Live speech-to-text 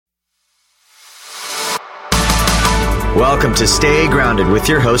Welcome to Stay Grounded with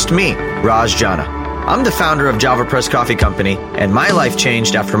your host, me, Raj Jana. I'm the founder of Java Press Coffee Company, and my life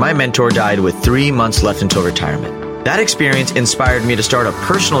changed after my mentor died with 3 months left until retirement. That experience inspired me to start a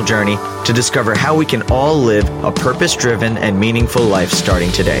personal journey to discover how we can all live a purpose-driven and meaningful life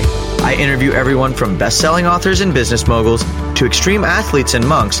starting today. I interview everyone from best-selling authors and business moguls to extreme athletes and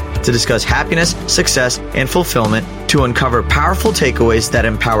monks to discuss happiness, success, and fulfillment, to uncover powerful takeaways that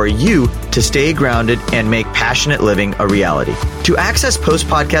empower you to stay grounded and make passionate living a reality. To access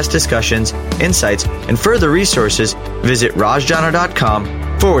post-podcast discussions, insights, and further resources, visit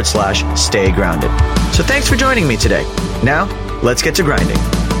rajjana.com/stay grounded. So thanks for joining me today. Now, let's get to grinding.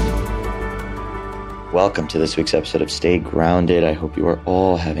 Welcome to this week's episode of Stay Grounded. I hope you are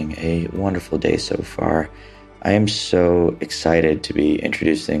all having a wonderful day so far. I am so excited to be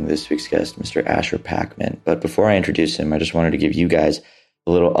introducing this week's guest, Mr. Asher Packman. But before I introduce him, I just wanted to give you guys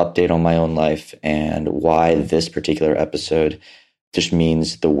a little update on my own life and why this particular episode just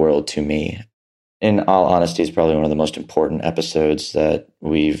means the world to me. In all honesty, it's probably one of the most important episodes that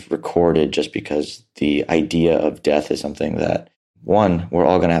we've recorded, just because the idea of death is something that, one, we're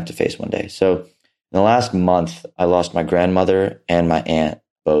all going to have to face one day. So in the last month, I lost my grandmother and my aunt,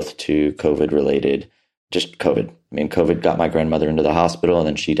 both to COVID-related, just COVID. I mean, COVID got my grandmother into the hospital, and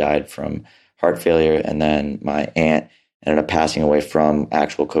then she died from heart failure. And then my aunt ended up passing away from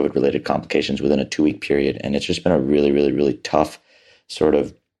actual COVID-related complications within a 2-week period. And it's just been a really, really, really tough sort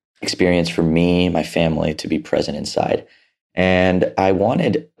of experience for me, my family, to be present inside. And I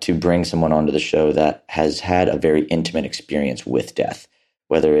wanted to bring someone onto the show that has had a very intimate experience with death,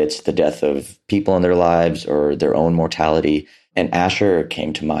 whether it's the death of people in their lives or their own mortality. And Asher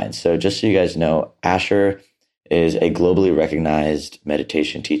came to mind. So just so you guys know, Asher is a globally recognized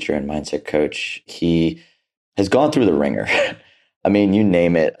meditation teacher and mindset coach. He has gone through the ringer. I mean, you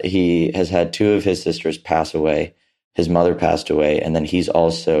name it. He has had 2 of his sisters pass away. His mother passed away. And then he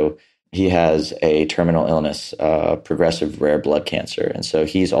has a terminal illness, progressive rare blood cancer. And so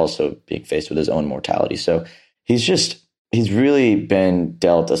he's also being faced with his own mortality. So he's really been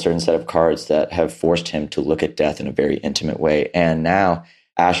dealt a certain set of cards that have forced him to look at death in a very intimate way. And now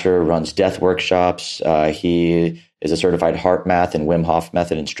Asher runs death workshops. He is a certified heart math and Wim Hof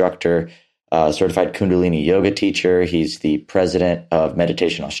method instructor, certified Kundalini yoga teacher. He's the president of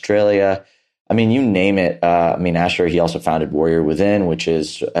Meditation Australia. I mean, you name it. Asher, he also founded Warrior Within, which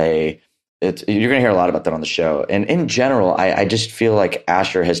is you're going to hear a lot about that on the show. And in general, I just feel like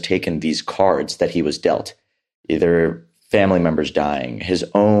Asher has taken these cards that he was dealt, either family members dying, his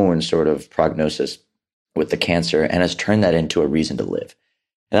own sort of prognosis with the cancer, and has turned that into a reason to live.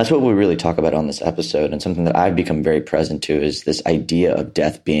 And that's what we really talk about on this episode. And something that I've become very present to is this idea of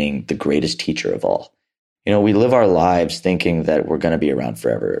death being the greatest teacher of all. You know, we live our lives thinking that we're going to be around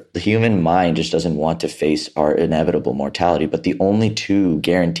forever. The human mind just doesn't want to face our inevitable mortality. But the only 2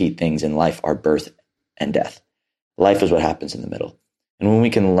 guaranteed things in life are birth and death. Life is what happens in the middle. And when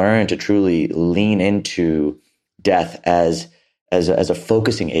we can learn to truly lean into death as a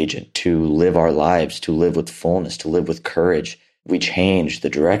focusing agent to live our lives, to live with fullness, to live with courage, we change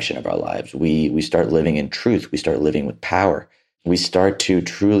the direction of our lives. We start living in truth. We start living with power. We start to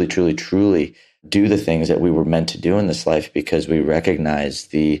truly, truly, truly do the things that we were meant to do in this life, because we recognize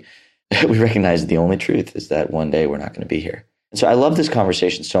the only truth is that one day we're not going to be here. And so I love this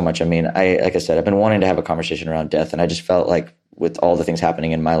conversation so much. I mean, like I said, I've been wanting to have a conversation around death, and I just felt like with all the things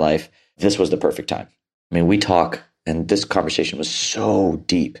happening in my life, this was the perfect time. I mean, we talk, and this conversation was so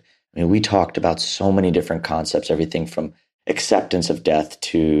deep. I mean, we talked about so many different concepts, everything from acceptance of death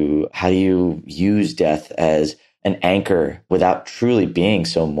to how do you use death as an anchor without truly being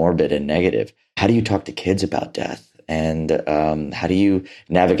so morbid and negative. How do you talk to kids about death? And how do you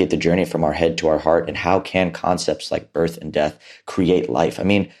navigate the journey from our head to our heart? And how can concepts like birth and death create life? I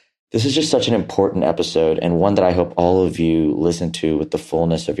mean, this is just such an important episode, and one that I hope all of you listen to with the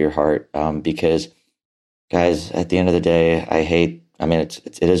fullness of your heart. Because, guys, at the end of the day, it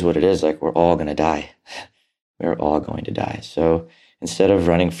is what it is. Like, we're all going to die. We're all going to die. So instead of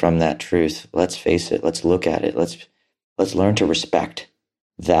running from that truth, let's face it. Let's look at it. Let's learn to respect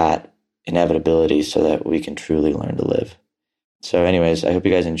that inevitability so that we can truly learn to live. So anyways, I hope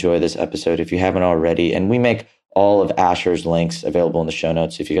you guys enjoy this episode. If you haven't already, and we make all of Asher's links available in the show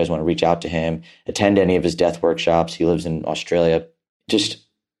notes if you guys want to reach out to him, attend any of his death workshops. He lives in Australia.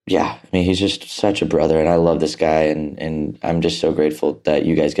 He's just such a brother, and I love this guy, and I'm just so grateful that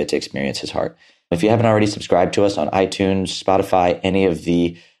you guys get to experience his heart. If you haven't already subscribed to us on iTunes, Spotify, any of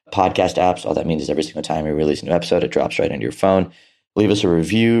the podcast apps, all that means is every single time we release a new episode, it drops right into your phone. Leave us a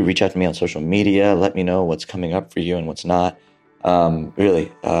review, reach out to me on social media, let me know what's coming up for you and what's not.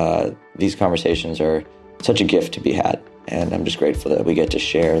 These conversations are such a gift to be had. And I'm just grateful that we get to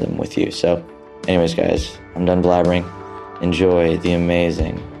share them with you. So anyways, guys, I'm done blabbering. Enjoy the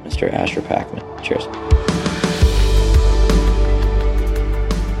amazing Mr. Asher Packman. Cheers.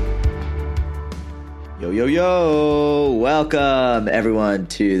 Yo. Welcome, everyone,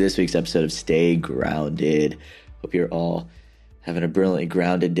 to this week's episode of Stay Grounded. Hope you're all having a brilliantly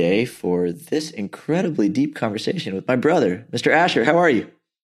grounded day for this incredibly deep conversation with my brother, Mr. Asher. How are you?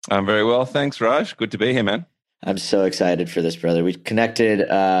 I'm very well. Thanks, Raj. Good to be here, man. I'm so excited for this, brother. We connected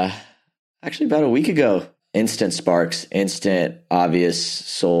actually about a week ago. Instant sparks, instant, obvious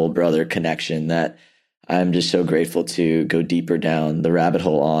soul brother connection that I'm just so grateful to go deeper down the rabbit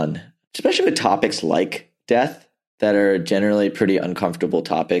hole on, especially with topics like death that are generally pretty uncomfortable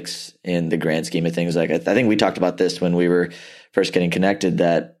topics in the grand scheme of things. Like I think we talked about this when we were first getting connected,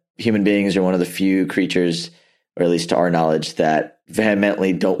 that human beings are one of the few creatures, or at least to our knowledge, that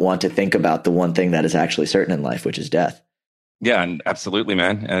vehemently don't want to think about the one thing that is actually certain in life, which is death. Yeah, and absolutely,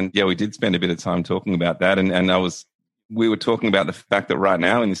 man. And yeah, we did spend a bit of time talking about that. And we were talking about the fact that right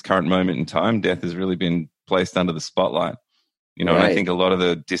now in this current moment in time, death has really been placed under the spotlight. Right. And I think a lot of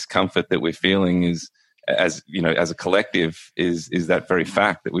the discomfort that we're feeling is, as a collective, is that very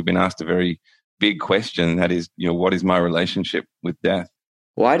fact that we've been asked a very big question. That is, what is my relationship with death?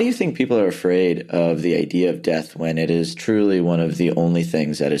 Why do you think people are afraid of the idea of death when it is truly one of the only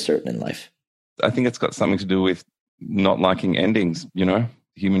things that is certain in life? I think it's got something to do with not liking endings.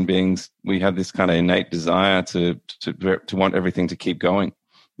 Human beings, we have this kind of innate desire to want everything to keep going.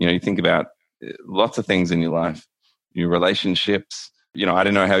 You think about lots of things in your life, your relationships. I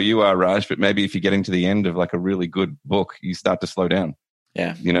don't know how you are, Raj, but maybe if you're getting to the end of like a really good book, you start to slow down.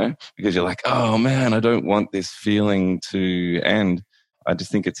 Yeah. Because you're like, oh man, I don't want this feeling to end. I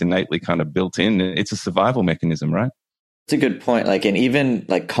just think it's innately kind of built in. It's a survival mechanism, right? It's a good point. And even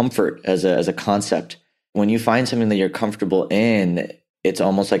comfort as a concept, when you find something that you're comfortable in, it's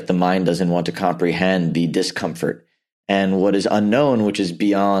almost like the mind doesn't want to comprehend the discomfort. And what is unknown, which is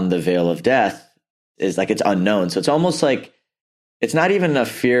beyond the veil of death, is it's unknown. So it's almost like it's not even a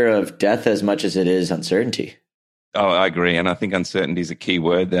fear of death as much as it is uncertainty. Oh, I agree. And I think uncertainty is a key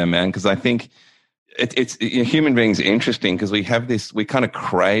word there, man, because I think it's human beings are interesting because we kind of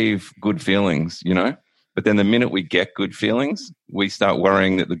crave good feelings, but then the minute we get good feelings, we start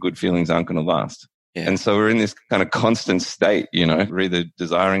worrying that the good feelings aren't going to last. Yeah. And so we're in this kind of constant state, we're either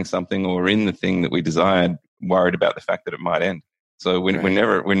desiring something or we're in the thing that we desired, worried about the fact that it might end. So we're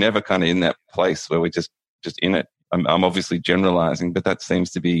never kind of in that place where we're just in it. I'm obviously generalizing, but that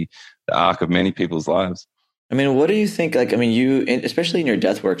seems to be the arc of many people's lives. I mean, what do you think? You, especially in your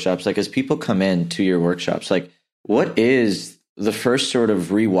death workshops, as people come into your workshops, what is the first sort of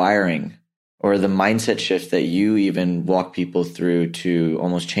rewiring or the mindset shift that you even walk people through to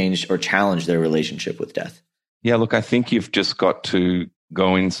almost change or challenge their relationship with death? Yeah, look, I think you've just got to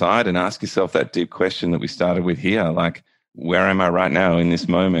go inside and ask yourself that deep question that we started with here. Where am I right now in this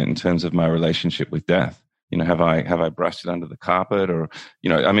moment in terms of my relationship with death? Have I brushed it under the carpet, or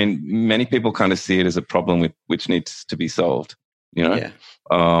many people kind of see it as a problem which needs to be solved. Yeah.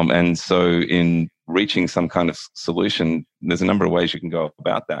 And so in reaching some kind of solution, there's a number of ways you can go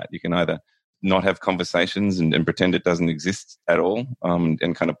about that. You can either not have conversations and pretend it doesn't exist at all,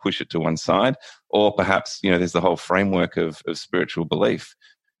 and kind of push it to one side, or perhaps there's the whole framework of spiritual belief.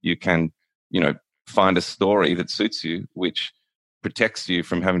 You can find a story that suits you, which protects you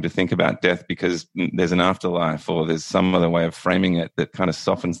from having to think about death because there's an afterlife, or there's some other way of framing it that kind of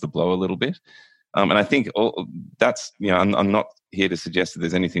softens the blow a little bit. And I think that's, I'm not here to suggest that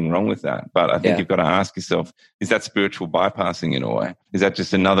there's anything wrong with that, but I think you've got to ask yourself, is that spiritual bypassing in a way? Is that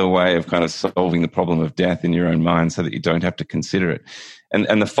just another way of kind of solving the problem of death in your own mind so that you don't have to consider it?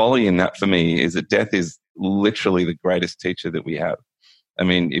 And the folly in that for me is that death is literally the greatest teacher that we have. I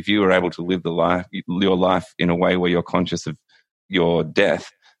mean, if you were able to live your life in a way where you're conscious of your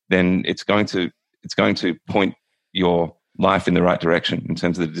death, then it's going to point your life in the right direction in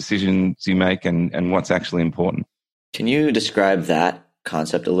terms of the decisions you make and what's actually important. Can you describe that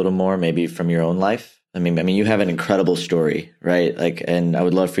concept a little more, maybe from your own life? I mean, you have an incredible story, right? And I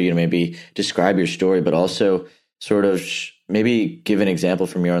would love for you to maybe describe your story, but also sort of maybe give an example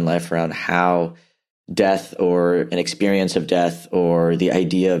from your own life around how death or an experience of death or the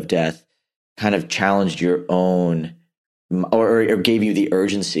idea of death kind of challenged your own or gave you the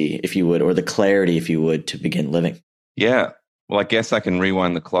urgency, if you would, or the clarity, if you would, to begin living. Yeah. Well, I guess I can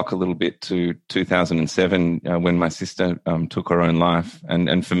rewind the clock a little bit to 2007 when my sister took her own life.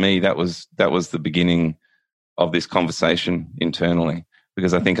 And for me, that was the beginning of this conversation internally,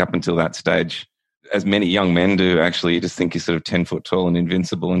 because I think up until that stage, as many young men do, actually, you just think you're sort of 10 foot tall and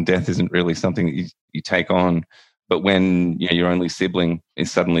invincible, and death isn't really something that you take on. But when your only sibling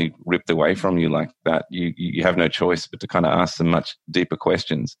is suddenly ripped away from you like that, you have no choice but to kind of ask some much deeper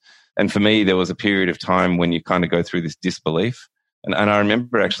questions. And for me, there was a period of time when you kind of go through this disbelief. And I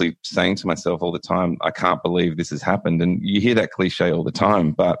remember actually saying to myself all the time, I can't believe this has happened. And you hear that cliche all the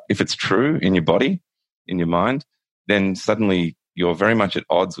time. But if it's true in your body, in your mind, then suddenly you're very much at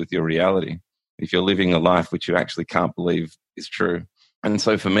odds with your reality. If you're living a life which you actually can't believe is true. And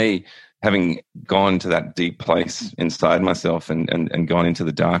so for me, having gone to that deep place inside myself and gone into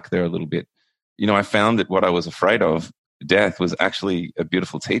the dark there a little bit, I found that what I was afraid of, death, was actually a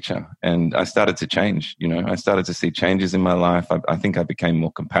beautiful teacher. And I started to change. I started to see changes in my life. I think I became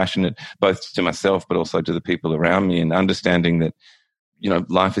more compassionate, both to myself, but also to the people around me, and understanding that,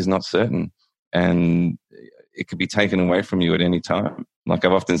 life is not certain and it could be taken away from you at any time. Like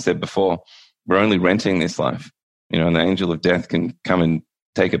I've often said before, we're only renting this life, and the angel of death can come and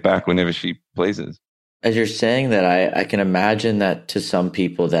take it back whenever she pleases. As you're saying that, I can imagine that to some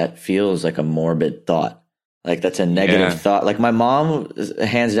people that feels like a morbid thought. Like that's a negative thought. Like my mom,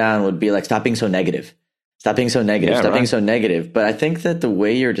 hands down, would be like, stop being so negative. Stop being so negative. Stop being so negative. But I think that the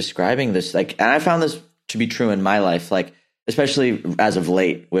way you're describing this, and I found this to be true in my life, like especially as of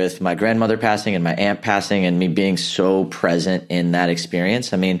late with my grandmother passing and my aunt passing and me being so present in that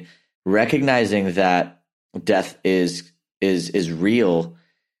experience. I mean, recognizing that death is real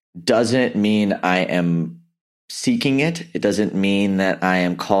doesn't mean I am seeking it. It doesn't mean that I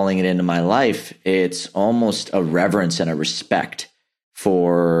am calling it into my life. It's almost a reverence and a respect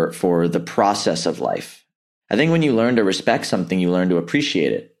for the process of life. I think when you learn to respect something, you learn to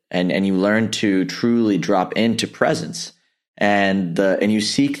appreciate it, and you learn to truly drop into presence, and you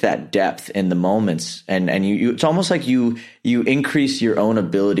seek that depth in the moments, and you it's almost like you increase your own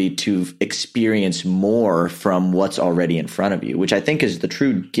ability to experience more from what's already in front of you, which I think is the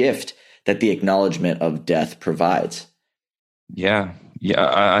true gift that the acknowledgement of death provides. Yeah,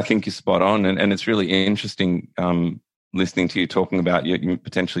 I think you're spot on, and it's really interesting listening to you talking about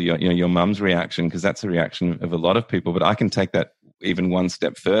potentially your mum's reaction, because that's a reaction of a lot of people. But I can take that even one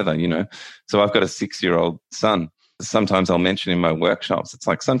step further. So I've got a 6-year-old son. Sometimes I'll mention in my workshops, it's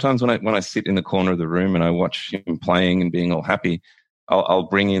like sometimes when I sit in the corner of the room and I watch him playing and being all happy, I'll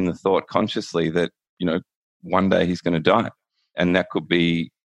bring in the thought consciously that one day he's going to die, and that could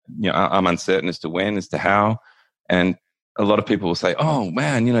be. I'm uncertain as to when, as to how. And a lot of people will say, oh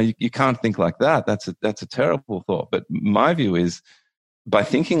man, you can't think like that. That's a terrible thought. But my view is, by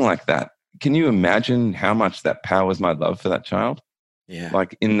thinking like that, can you imagine how much that powers my love for that child? Yeah.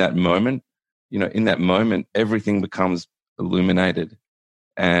 Like in that moment, everything becomes illuminated,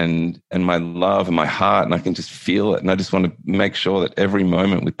 and my love and my heart, and I can just feel it. And I just want to make sure that every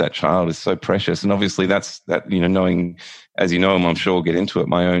moment with that child is so precious. And obviously that's knowing, as and I'm sure we'll get into it,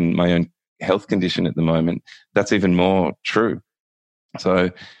 my own health condition at the moment, that's even more true.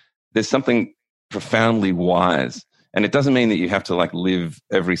 So there's something profoundly wise, and it doesn't mean that you have to like live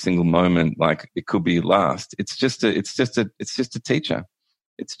every single moment like it could be last. It's just a teacher.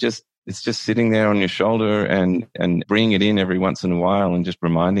 It's just sitting there on your shoulder and bringing it in every once in a while and just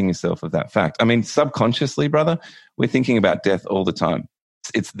reminding yourself of that fact. I mean, subconsciously, brother, we're thinking about death all the time.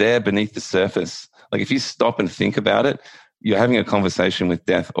 It's there beneath the surface. Like if you stop and think about it, you're having a conversation with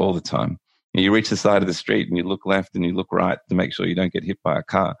death all the time. You reach the side of the street and you look left and you look right to make sure you don't get hit by a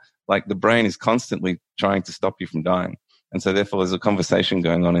car. Like the brain is constantly trying to stop you from dying. And so therefore there's a conversation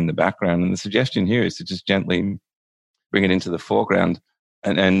going on in the background. And the suggestion here is to just gently bring it into the foreground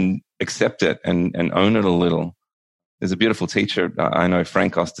and accept it and own it a little. There's a beautiful teacher I know,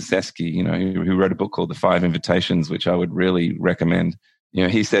 Frank Ostaseski, who wrote a book called The 5 Invitations, which I would really recommend.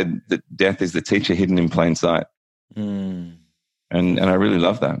 He said that death is the teacher hidden in plain sight. And I really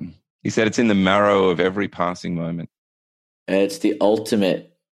love that. He said it's in the marrow of every passing moment. It's the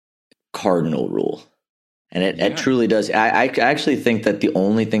ultimate cardinal rule. And it truly does. I actually think that the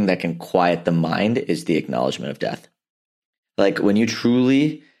only thing that can quiet the mind is the acknowledgement of death. Like when you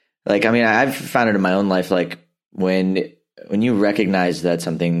truly, I've found it in my own life, like when you recognize that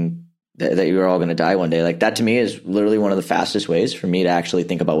something that you're all going to die one day, like that to me is literally one of the fastest ways for me to actually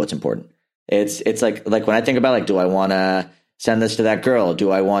think about what's important. It's like when I think about like, do I want to send this to that girl? Do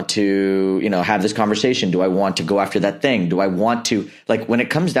I want to, have this conversation? Do I want to go after that thing? Do I want to, like, when it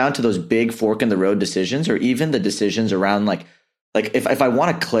comes down to those big fork in the road decisions, or even the decisions around like if I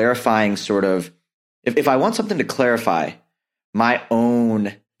want a clarifying sort of, if I want something to clarify my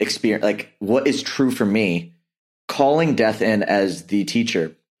own experience, like what is true for me, calling death in as the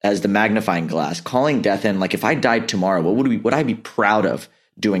teacher, as the magnifying glass, calling death in, like if I died tomorrow, what would I be proud of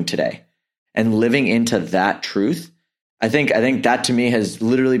doing today? and living into that truth, I think that to me has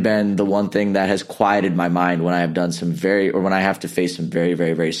literally been the one thing that has quieted my mind when I have done when I have to face some very,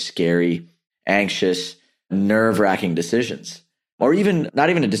 very, very scary, anxious, nerve-wracking decisions, or even not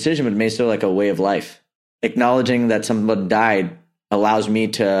even a decision, but maybe so like a way of life. Acknowledging that someone died allows me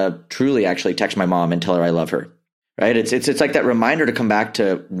to truly actually text my mom and tell her I love her. Right? It's like that reminder to come back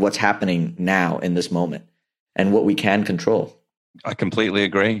to what's happening now in this moment and what we can control. I completely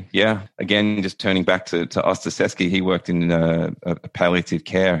agree. Yeah. Again, just turning back to Ostaseski, he worked in a palliative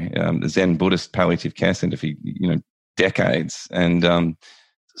care, the Zen Buddhist palliative care center for decades, and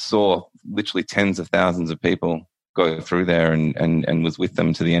saw literally tens of thousands of people go through there and was with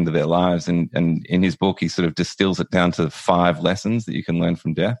them to the end of their lives. And in his book, he sort of distills it down to 5 lessons that you can learn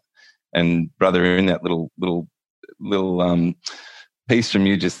from death. And brother, in that little piece from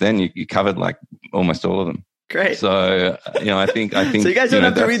you just then, you covered like almost all of them. Great. So, I think. So you guys don't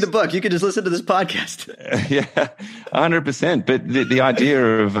have to read the book. You can just listen to this podcast. Yeah, 100%. But the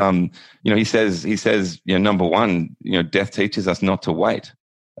idea of, he says, number one, death teaches us not to wait.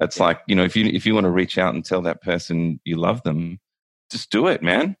 It's like, if you want to reach out and tell that person you love them, just do it,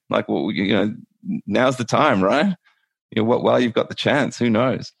 man. Like, now's the time, right? While you've got the chance, who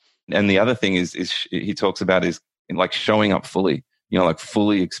knows? And the other thing is he talks about is like showing up fully, like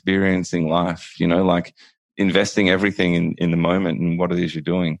fully experiencing life, like investing everything in the moment and what it is you're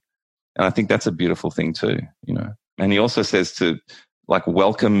doing. And I think that's a beautiful thing too, And he also says to like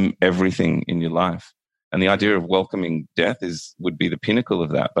welcome everything in your life. And the idea of welcoming death would be the pinnacle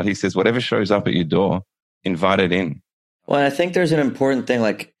of that. But he says, whatever shows up at your door, invite it in. Well, I think there's an important thing,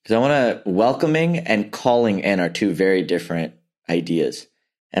 because I want to welcoming and calling in are 2 very different ideas.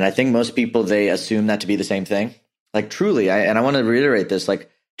 And I think most people, they assume that to be the same thing. Like truly, I want to reiterate this, like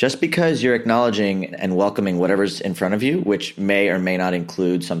just because you're acknowledging and welcoming whatever's in front of you, which may or may not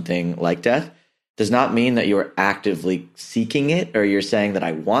include something like death, does not mean that you're actively seeking it, or you're saying that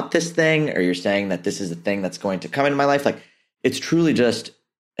I want this thing, or you're saying that this is the thing that's going to come into my life. Like it's truly just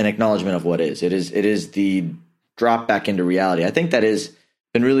an acknowledgement of what is. It is the drop back into reality. I think that is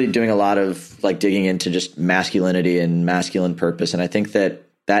been really doing a lot of like digging into just masculinity and masculine purpose. And I think that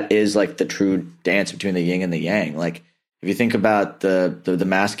is like the true dance between the yin and the yang. Like if you think about the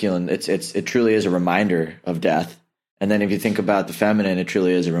masculine, it truly is a reminder of death. And then if you think about the feminine, it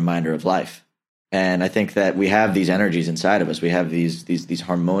truly is a reminder of life. And I think that we have these energies inside of us. We have these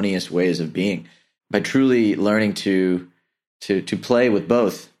harmonious ways of being. By truly learning to play with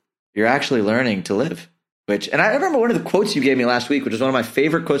both, you're actually learning to live. And I remember one of the quotes you gave me last week, which was one of my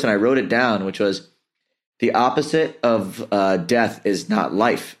favorite quotes, and I wrote it down, which was, the opposite of death is not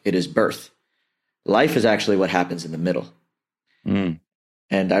life, it is birth. Life is actually what happens in the middle. Mm.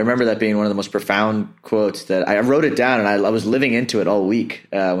 And I remember that being one of the most profound quotes that I wrote it down, and I was living into it all week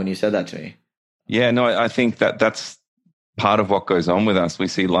when you said that to me. Yeah, no, I think that's part of what goes on with us. We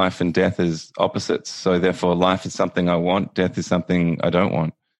see life and death as opposites. So therefore, life is something I want, death is something I don't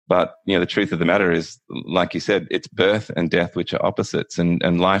want. But the truth of the matter is, like you said, it's birth and death which are opposites,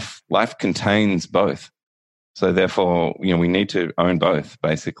 and life contains both. So therefore, we need to own both,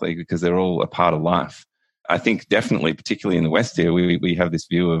 basically, because they're all a part of life. I think definitely, particularly in the West here, we have this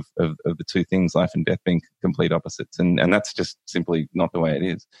view of the 2 things, life and death, being complete opposites. And that's just simply not the way it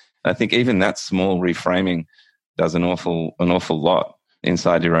is. I think even that small reframing does an awful lot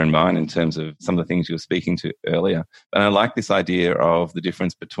inside your own mind in terms of some of the things you were speaking to earlier. And I like this idea of the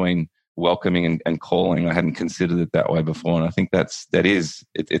difference between welcoming and calling. I hadn't considered it that way before. And I think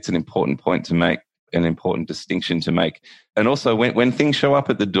it's an important point to make, an important distinction to make. And also when things show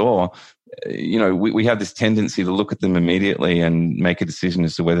up at the door, we have this tendency to look at them immediately and make a decision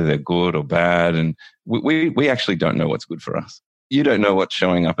as to whether they're good or bad. And we actually don't know what's good for us. You don't know what's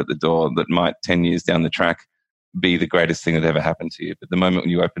showing up at the door that might 10 years down the track be the greatest thing that ever happened to you. But the moment when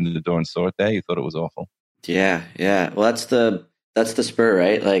you opened the door and saw it there, you thought it was awful. Yeah. Well, that's the spur,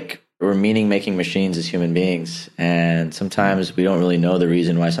 right? Like we're meaning-making machines as human beings. And sometimes we don't really know the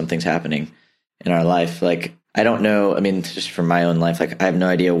reason why something's happening in our life. Like, I don't know. I mean, just from my own life, like I have no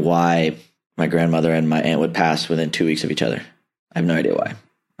idea why my grandmother and my aunt would pass within 2 weeks of each other. I have no idea why.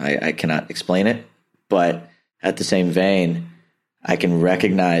 I cannot explain it. But at the same vein, I can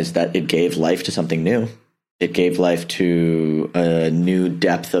recognize that it gave life to something new. It gave life to a new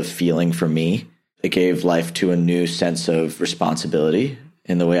depth of feeling for me. It gave life to a new sense of responsibility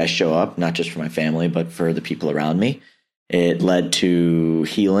in the way I show up, not just for my family, but for the people around me. It led to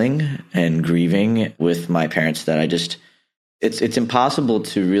healing and grieving with my parents that it's impossible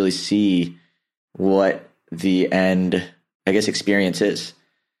to really see what the end, I guess, experience is.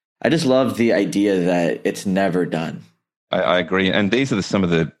 I just love the idea that it's never done. I agree. And these are some of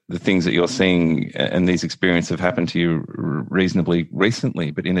the things that you're seeing, and these experiences have happened to you reasonably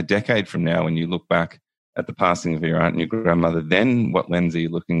recently. But in a decade from now, when you look back at the passing of your aunt and your grandmother, then what lens are you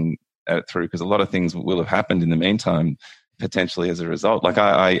looking at it through? Because a lot of things will have happened in the meantime, potentially as a result. Like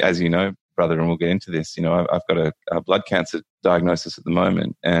I as you know, brother, and we'll get into this, I've got a blood cancer diagnosis at the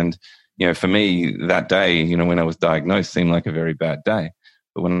moment. And, for me, that day, when I was diagnosed seemed like a very bad day.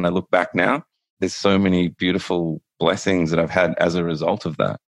 But when I look back now, there's so many beautiful blessings that I've had as a result of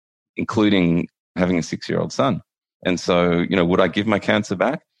that, including having a 6-year-old son. And so, would I give my cancer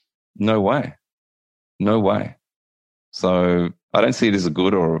back? No way. No way. So I don't see it as a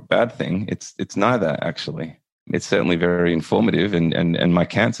good or a bad thing. It's neither, actually. It's certainly very informative. And my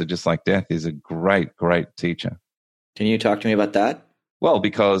cancer, just like death, is a great, great teacher. Can you talk to me about that? Well,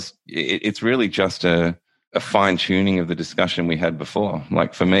 because it's really just a fine-tuning of the discussion we had before.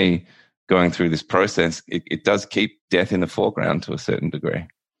 Like for me, going through this process, it does keep death in the foreground to a certain degree.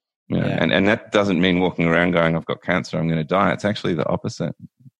 Yeah. And that doesn't mean walking around going, I've got cancer, I'm going to die. It's actually the opposite.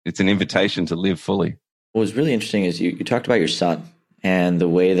 It's an invitation to live fully. What was really interesting is you talked about your son and the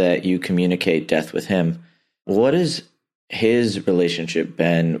way that you communicate death with him. What has his relationship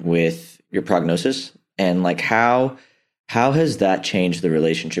been with your prognosis? And like how has that changed the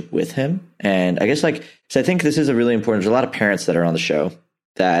relationship with him? And I guess so I think this is a really important, there's a lot of parents that are on the show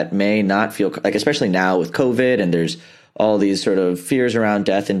that may not feel like, especially now with COVID and there's all these sort of fears around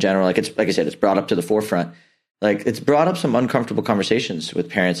death in general. Like I said, it's brought up to the forefront. Like it's brought up some uncomfortable conversations with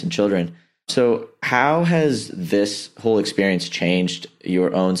parents and children. So how has this whole experience changed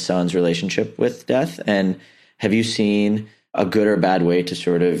your own son's relationship with death? And have you seen a good or bad way to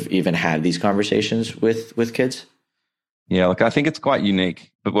sort of even have these conversations with kids? Yeah, I think it's quite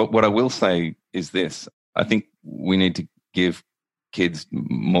unique. But what I will say is this. I think we need to give kids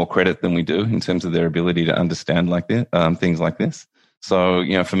more credit than we do in terms of their ability to understand like this, things like this. So,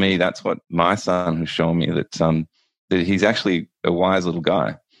 for me, that's what my son has shown me, that he's actually a wise little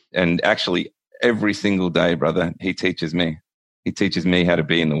guy. And actually, every single day, brother, he teaches me. He teaches me how to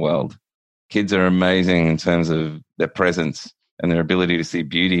be in the world. Kids are amazing in terms of their presence and their ability to see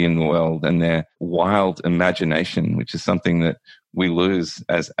beauty in the world and their wild imagination, which is something that we lose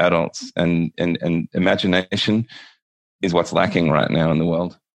as adults. And imagination is what's lacking right now in the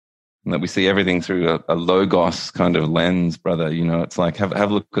world. And that we see everything through a logos kind of lens, brother. It's like have a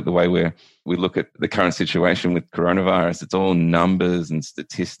look at the way we look at the current situation with coronavirus. It's all numbers and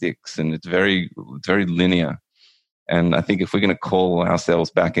statistics, and it's very, very linear. And I think if we're going to call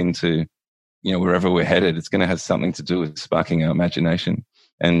ourselves back into, wherever we're headed, it's going to have something to do with sparking our imagination.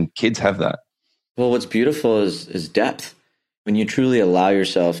 And kids have that. Well, what's beautiful is depth. When you truly allow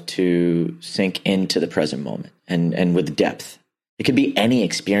yourself to sink into the present moment and with depth. It could be any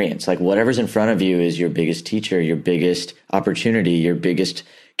experience, like whatever's in front of you is your biggest teacher, your biggest opportunity, your biggest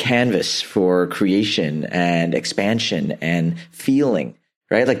canvas for creation and expansion and feeling,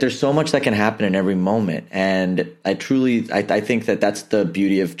 right? Like there's so much that can happen in every moment. And I think that that's the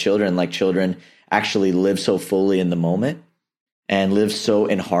beauty of children. Like children actually live so fully in the moment and live so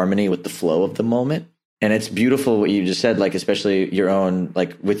in harmony with the flow of the moment. And it's beautiful what you just said, like especially your own,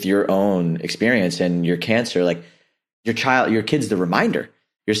 like with your own experience and your cancer, like your kid's the reminder.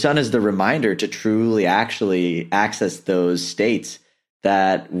 Your son is the reminder to truly actually access those states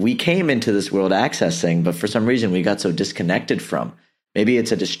that we came into this world accessing, but for some reason we got so disconnected from. Maybe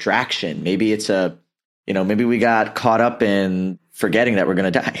it's a distraction. Maybe it's maybe we got caught up in forgetting that we're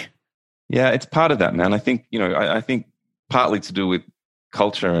going to die. Yeah, it's part of that, man. I think, I think partly to do with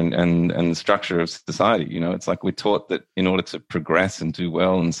culture and the structure of society. It's like we're taught that in order to progress and do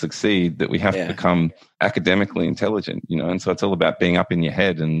well and succeed, that we have to become academically intelligent, and so it's all about being up in your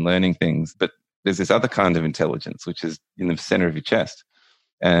head and learning things. But there's this other kind of intelligence, which is in the center of your chest.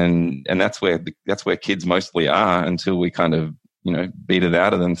 And that's where kids mostly are until we kind of, beat it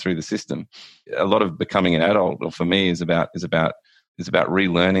out of them through the system. A lot of becoming an adult, or for me, is about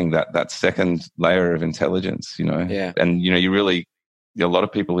relearning that second layer of intelligence, and, you really, a lot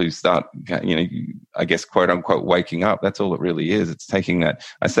of people who start, I guess, quote unquote, waking up, that's all it really is. It's taking that.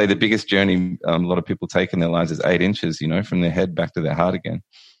 I say the biggest journey a lot of people take in their lives is 8 inches, from their head back to their heart again.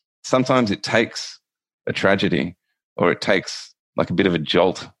 Sometimes it takes a tragedy, or it takes like a bit of a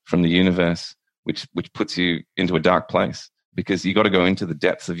jolt from the universe, which puts you into a dark place, because you got to go into the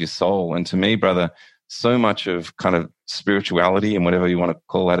depths of your soul. And to me, brother, so much of kind of spirituality and whatever you want to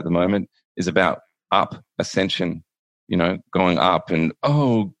call that at the moment is about ascension. Going up and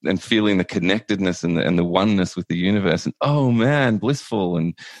feeling the connectedness and the oneness with the universe, and oh man,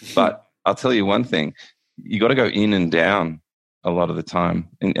 blissful. But I'll tell you one thing, you got to go in and down a lot of the time,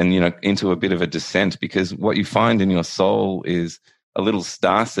 and into a bit of a descent, because what you find in your soul is a little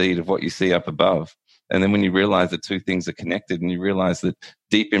star seed of what you see up above. And then when you realize that two things are connected, and you realize that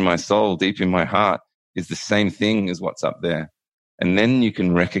deep in my soul, deep in my heart, is the same thing as what's up there. And then you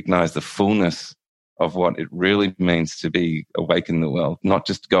can recognize the fullness of what it really means to be awake in the world, not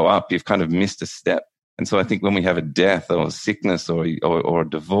just go up. You've kind of missed a step. And so I think when we have a death or a sickness or a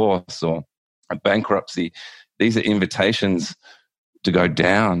divorce or a bankruptcy, these are invitations to go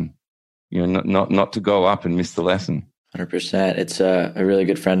down, not to go up and miss the lesson. 100%. It's a really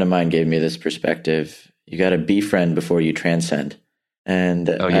good friend of mine gave me this perspective. You got to befriend before you transcend. And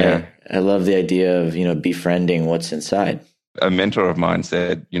I love the idea of, befriending what's inside. A mentor of mine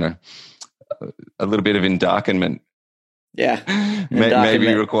said, a little bit of endarkenment. Yeah. may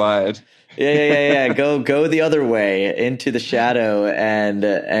be required. Yeah. Go the other way into the shadow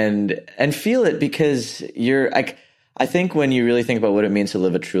and feel it, because I think when you really think about what it means to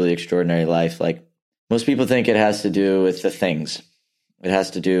live a truly extraordinary life, like most people think it has to do with the things. It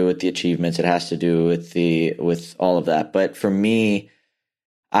has to do with the achievements. It has to do with all of that. But for me,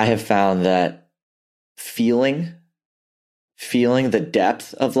 I have found that feeling the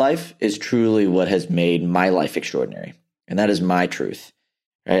depth of life is truly what has made my life extraordinary. And that is my truth,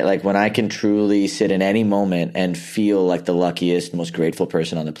 right? Like when I can truly sit in any moment and feel like the luckiest, most grateful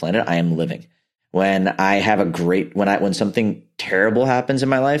person on the planet, I am living. When I have when something terrible happens in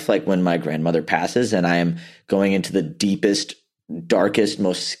my life, like when my grandmother passes and I am going into the deepest, darkest,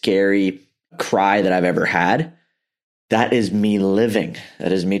 most scary cry that I've ever had, that is me living.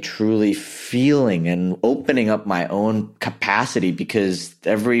 That is me truly feeling and opening up my own capacity, because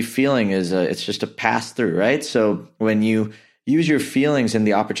every feeling it's just a pass through, right? So when you use your feelings and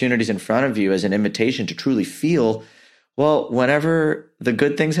the opportunities in front of you as an invitation to truly feel, well, whenever the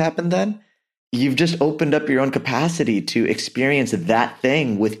good things happen, then you've just opened up your own capacity to experience that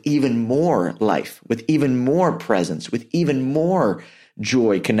thing with even more life, with even more presence, with even more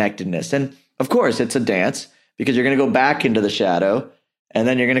joy, connectedness. And of course, it's a dance, because you're going to go back into the shadow, and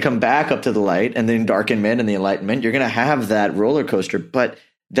then you're going to come back up to the light, and then darkenment and the enlightenment. You're going to have that roller coaster. But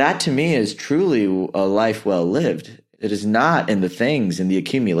that to me is truly a life well lived. It is not in the things, in the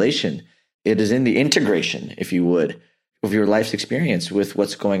accumulation. It is in the integration, if you would, of your life's experience with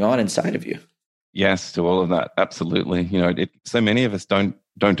what's going on inside of you. Yes, to all of that. Absolutely. So many of us don't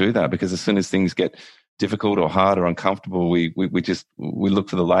do that, because as soon as things get difficult or hard or uncomfortable, we look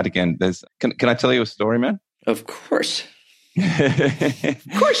for the light again. Can I tell you a story, man? Of course. Of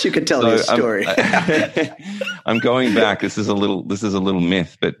course you could tell me a story. I'm going back. This is a little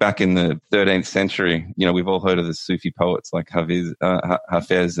myth, but back in the 13th century, we've all heard of the Sufi poets like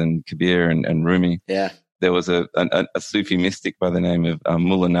Hafez and Kabir and Rumi. Yeah. There was a Sufi mystic by the name of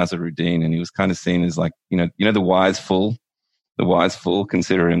Mullah Nasruddin, and he was kind of seen as like, the wise fool. The wise fool,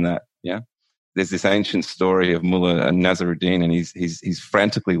 consider him that. Yeah. There's this ancient story of Mullah Nasruddin, and he's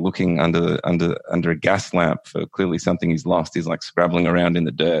frantically looking under a gas lamp for clearly something he's lost. He's like scrabbling around in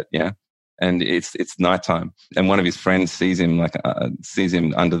the dirt, yeah. And it's nighttime, and one of his friends sees him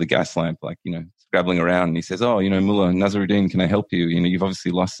under the gas lamp, like scrabbling around, and he says, "Oh, Mullah Nasruddin, can I help you? You've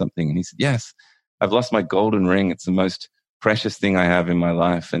obviously lost something." And he said, "Yes, I've lost my golden ring. It's the most precious thing I have in my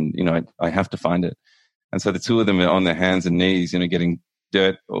life, and I have to find it." And so the two of them are on their hands and knees, getting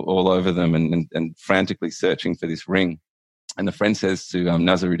dirt all over them and frantically searching for this ring. And the friend says to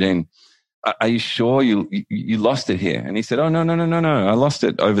Nasruddin, "Are you sure you lost it here?" And he said, "Oh, no, I lost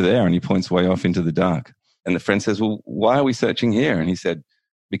it over there." And he points way off into the dark. And the friend says, "Well, why are we searching here?" And he said,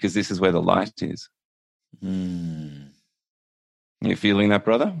 "Because this is where the light is." You feeling that,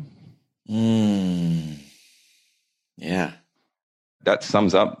 brother? Yeah. That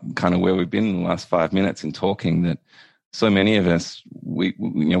sums up kind of where we've been in the last 5 minutes in talking, that so many of us, we're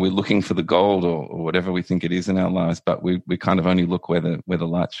looking for the gold or whatever we think it is in our lives, but we kind of only look where the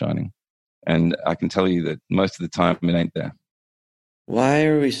light's shining. And I can tell you that most of the time it ain't there. Why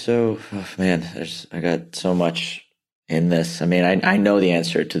are we so, I got so much in this. I mean, I know the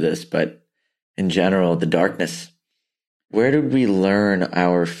answer to this, but in general, the darkness. Where did we learn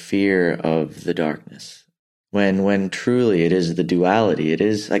our fear of the darkness? When truly it is the duality. It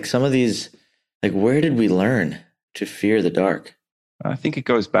is like some of these, like, where did we learn to fear the dark? I think it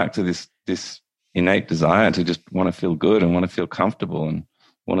goes back to this innate desire to just want to feel good and want to feel comfortable and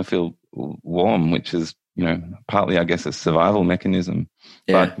want to feel warm, which is, partly, I guess, a survival mechanism.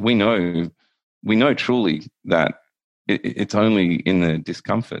 Yeah. But we know truly that it's only in the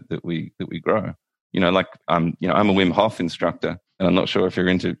discomfort that we grow. I'm a Wim Hof instructor, and I'm not sure if you're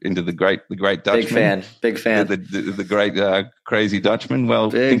into the great Dutchman. Big fan. The great crazy Dutchman. Well,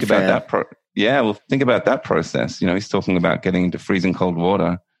 think about that. Yeah, well, think about that process. He's talking about getting into freezing cold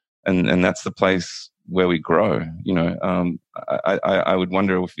water, and that's the place where we grow. I would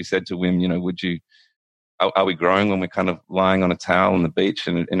wonder if you said to Wim, are we growing when we're kind of lying on a towel on the beach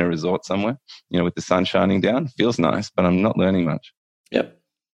in a resort somewhere, with the sun shining down? Feels nice, but I'm not learning much. Yep.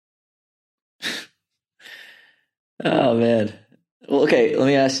 Oh, man. Well, okay, let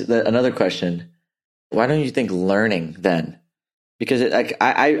me ask another question. Why don't you think learning then? Because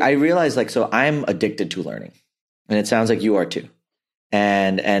I realize, so I'm addicted to learning, and it sounds like you are too.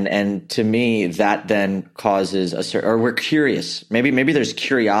 And to me, that then causes or we're curious. Maybe there's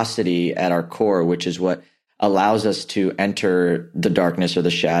curiosity at our core, which is what allows us to enter the darkness or the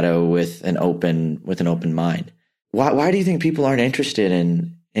shadow with an open mind. Why do you think people aren't interested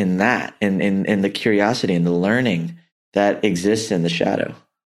in that, in the curiosity and the learning that exists in the shadow?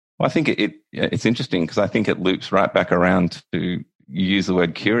 Well, I think it's interesting because I think it loops right back around to, you use the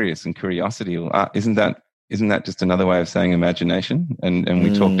word curious and curiosity. Isn't that just another way of saying imagination? And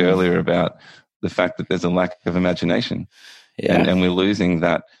we talked earlier about the fact that there's a lack of imagination, and we're losing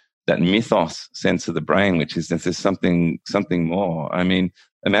that mythos sense of the brain, which is that there's something more. I mean,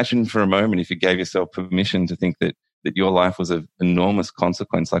 imagine for a moment if you gave yourself permission to think that your life was of enormous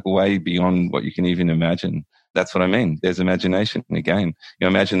consequence, like way beyond what you can even imagine. That's what I mean. There's imagination again.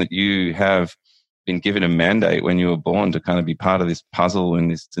 Imagine that you have been given a mandate when you were born to kind of be part of this puzzle and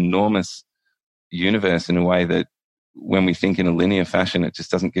this enormous universe in a way that when we think in a linear fashion, it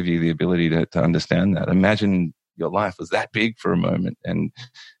just doesn't give you the ability to understand that. Imagine your life was that big for a moment, and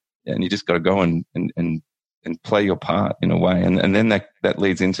you just got to go and play your part in a way. And then that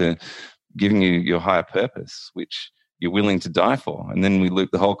leads into giving you your higher purpose, which you're willing to die for. And then we loop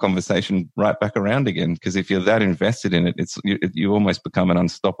the whole conversation right back around again. Because if you're that invested in it, you almost become an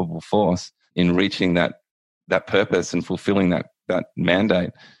unstoppable force in reaching that purpose and fulfilling that mandate.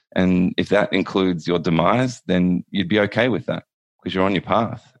 And if that includes your demise, then you'd be okay with that because you're on your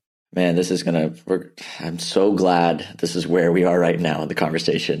path. Man, I'm so glad this is where we are right now in the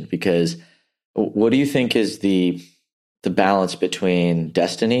conversation, because what do you think is the balance between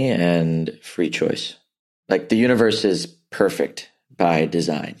destiny and free choice? Like, the universe is perfect by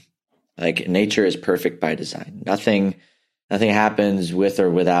design. Like, nature is perfect by design. Nothing happens with or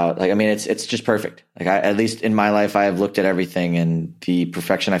without. Like, I mean, it's just perfect. Like, at least in my life, I have looked at everything, and the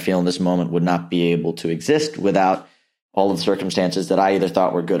perfection I feel in this moment would not be able to exist without all of the circumstances that I either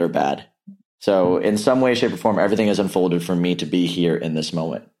thought were good or bad. So in some way, shape, or form, everything has unfolded for me to be here in this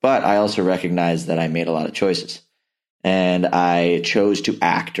moment. But I also recognize that I made a lot of choices. And I chose to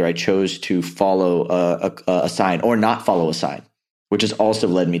act, or I chose to follow a sign or not follow a sign, which has also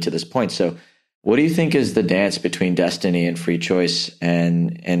led me to this point. So what do you think is the dance between destiny and free choice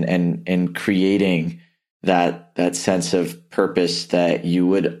and creating that sense of purpose that you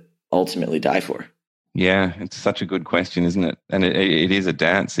would ultimately die for? Yeah, it's such a good question, isn't it? And it is a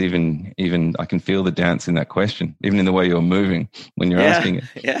dance. Even I can feel the dance in that question, even in the way you're moving when you're asking it.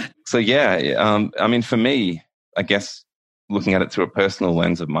 Yeah. So I mean, for me, I guess looking at it through a personal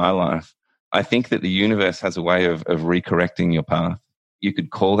lens of my life, I think that the universe has a way of recorrecting your path. You could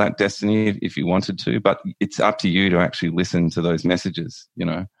call that destiny if you wanted to, but it's up to you to actually listen to those messages,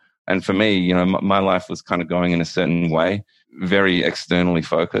 And for me, my life was kind of going in a certain way, very externally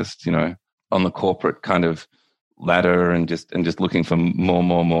focused, on the corporate kind of ladder and just looking for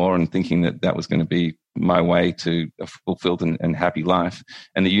more and thinking that was going to be my way to a fulfilled and happy life.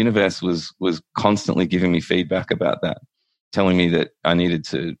 And the universe was constantly giving me feedback about that, telling me that I needed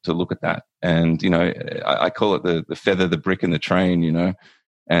to look at that. And, I call it the feather, the brick in the train,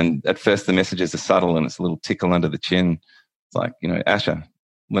 and at first the messages are subtle and it's a little tickle under the chin. It's like, Asher,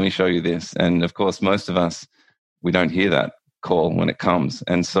 let me show you this. And of course, most of us, we don't hear that call when it comes.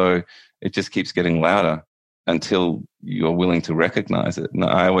 And so it just keeps getting louder until you're willing to recognize it. And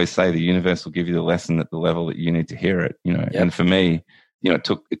I always say the universe will give you the lesson at the level that you need to hear it, Yep. And for me, it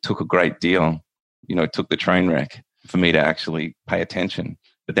took a great deal, it took the train wreck for me to actually pay attention.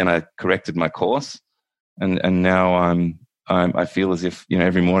 But then I corrected my course, and now I feel as if,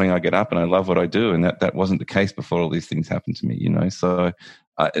 every morning I get up and I love what I do. And that wasn't the case before all these things happened to me, So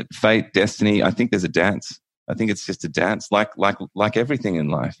fate, destiny, I think there's a dance. I think it's just a dance, like everything in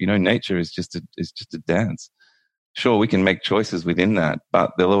life. Nature is just a dance. Sure, we can make choices within that,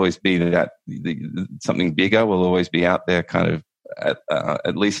 but there'll always be something bigger will always be out there, kind of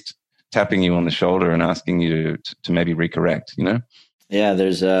at least tapping you on the shoulder and asking you to maybe recorrect.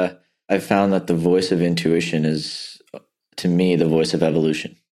 Yeah, I found that the voice of intuition is, to me, the voice of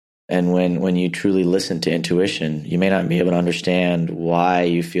evolution. And when you truly listen to intuition, you may not be able to understand why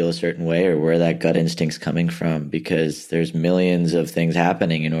you feel a certain way or where that gut instinct's coming from, because there's millions of things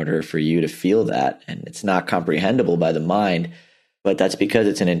happening in order for you to feel that. And it's not comprehensible by the mind, but that's because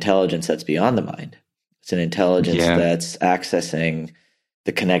it's an intelligence that's beyond the mind. It's an intelligence that's accessing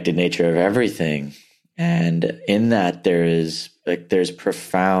the connected nature of everything. And in that there's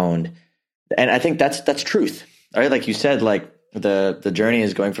profound, and I think that's truth, right? Like you said, like, the journey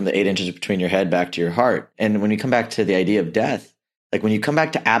is going from the 8 inches between your head back to your heart. And when you come back to the idea of death, like when you come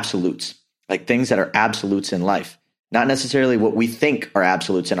back to absolutes, like things that are absolutes in life, not necessarily what we think are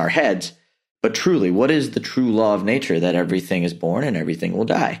absolutes in our heads, but truly, what is the true law of nature, that everything is born and everything will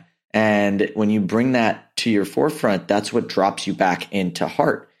die? And when you bring that to your forefront, that's what drops you back into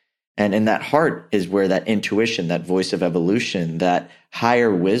heart. And in that heart is where that intuition, that voice of evolution, that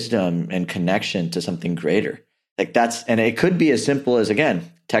higher wisdom and connection to something greater. Like and it could be as simple as,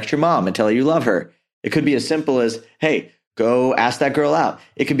 again, text your mom and tell her you love her. It could be as simple as, hey, go ask that girl out.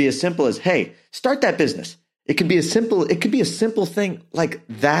 It could be as simple as, hey, start that business. It could be a simple thing like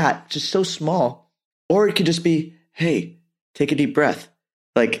that, just so small. Or it could just be, hey, take a deep breath.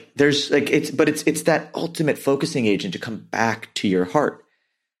 Like it's that ultimate focusing agent to come back to your heart.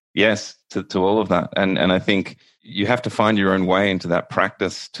 Yes, to all of that. And I think you have to find your own way into that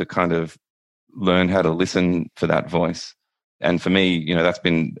practice to kind of learn how to listen for that voice. And for me, that's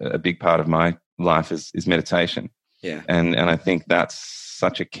been a big part of my life is meditation. Yeah. And I think that's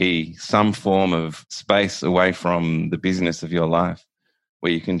such a key, some form of space away from the busyness of your life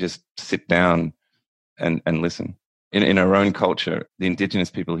where you can just sit down and listen. In our own culture, the Indigenous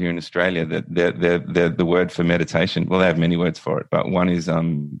people here in Australia, they're the word for meditation. Well, they have many words for it, but one is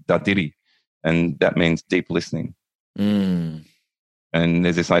datiri, and that means deep listening. Mm. And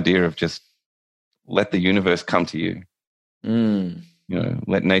there's this idea of just let the universe come to you. Mm.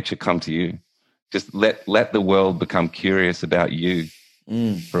 Let nature come to you. Just let the world become curious about you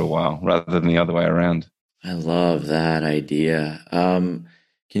for a while, rather than the other way around. I love that idea. Can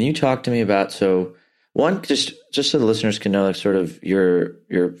you talk to me about, one, just so the listeners can know, like, sort of your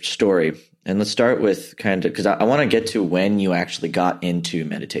story, and let's start with kind of, because I want to get to when you actually got into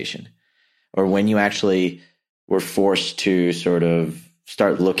meditation, or when you actually were forced to sort of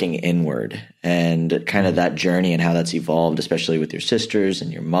start looking inward, and kind of that journey and how that's evolved, especially with your sisters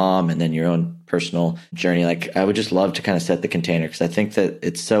and your mom, and then your own personal journey. Like, I would just love to kind of set the container, because I think that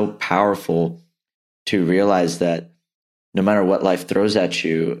it's so powerful to realize that no matter what life throws at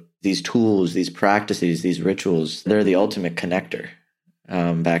you, these tools, these practices, these rituals, they're the ultimate connector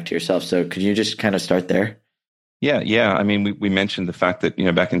back to yourself. So could you just kind of start there? Yeah. I mean, we mentioned the fact that,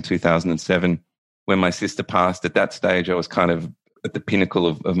 back in 2007, when my sister passed, at that stage, I was kind of at the pinnacle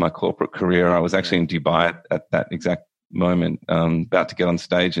of my corporate career. I was actually in Dubai at that exact moment, about to get on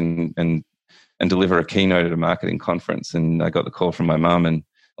stage and deliver a keynote at a marketing conference. And I got the call from my mum, and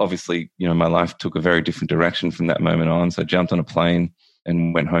obviously, my life took a very different direction from that moment on. So I jumped on a plane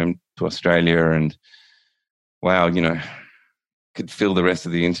and went home to Australia, and wow, could fill the rest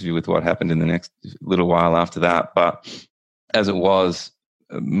of the interview with what happened in the next little while after that. But as it was,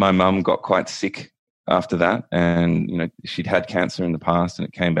 my mum got quite sick after that, and she'd had cancer in the past, and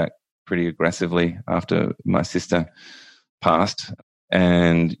it came back pretty aggressively after my sister passed.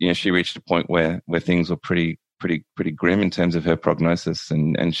 And she reached a point where things were pretty grim in terms of her prognosis,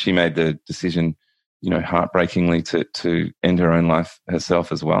 and she made the decision, heartbreakingly, to end her own life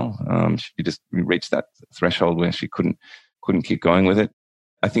herself as well. She just reached that threshold where she couldn't keep going with it.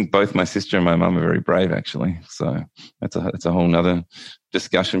 I think both my sister and my mum are very brave, actually. So that's a whole nother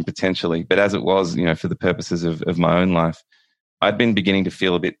discussion potentially. But as it was, for the purposes of my own life, I'd been beginning to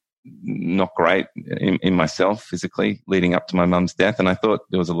feel a bit not great in myself physically leading up to my mum's death. And I thought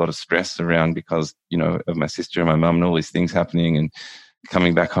there was a lot of stress around because, of my sister and my mum and all these things happening and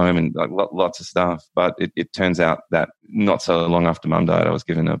coming back home and like lots of stuff. But it turns out that not so long after mum died, I was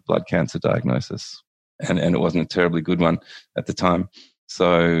given a blood cancer diagnosis, and it wasn't a terribly good one at the time.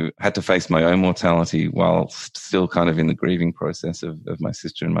 So I had to face my own mortality while still kind of in the grieving process of my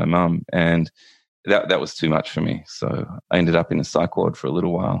sister and my mum. And that was too much for me. So I ended up in a psych ward for a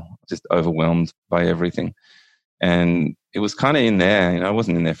little while, just overwhelmed by everything. And it was kind of in there, I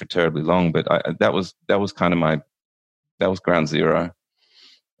wasn't in there for terribly long, but that was kind of that was ground zero.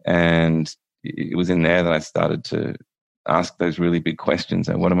 And it was in there that I started to ask those really big questions.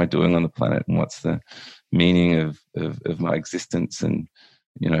 Like, what am I doing on the planet? And what's the meaning of my existence? And,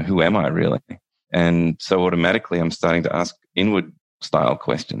 who am I really? And so automatically I'm starting to ask inward style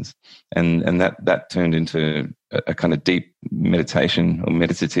questions. And that turned into a kind of deep meditation or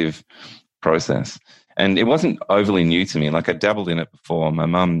meditative process. And it wasn't overly new to me. Like, I dabbled in it before. My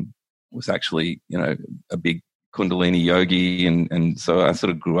mum was actually, a big Kundalini yogi. And so I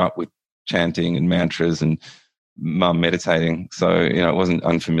sort of grew up with chanting and mantras and mum meditating. So, it wasn't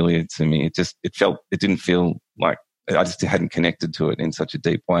unfamiliar to me. It didn't feel like I just hadn't connected to it in such a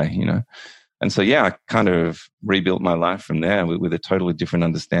deep way, And so, I kind of rebuilt my life from there with a totally different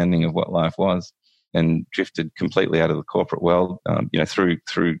understanding of what life was, and drifted completely out of the corporate world,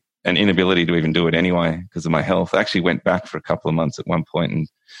 through an inability to even do it anyway because of my health. I actually went back for a couple of months at one point, and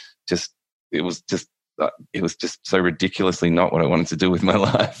it was just so ridiculously not what I wanted to do with my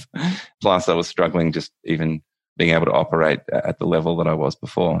life. Plus, I was struggling just even being able to operate at the level that I was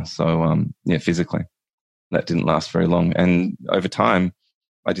before. So, physically, that didn't last very long. And over time,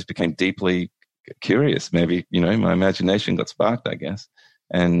 I just became deeply curious. Maybe, my imagination got sparked, I guess.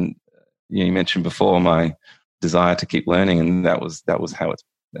 And you mentioned before my desire to keep learning, and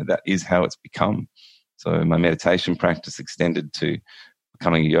that is how it's become. So my meditation practice extended to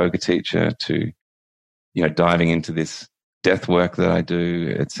becoming a yoga teacher, to diving into this death work that I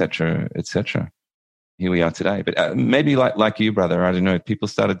do, etc., etc. Here we are today. But maybe like you, brother, I don't know, people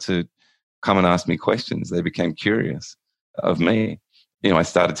started to come and ask me questions. They became curious of me. I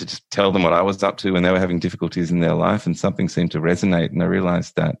started to just tell them what I was up to when they were having difficulties in their life, and something seemed to resonate, and I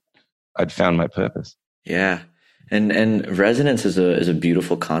realized that I'd found my purpose. Yeah. And resonance is a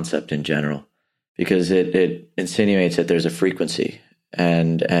beautiful concept in general, because it insinuates that there's a frequency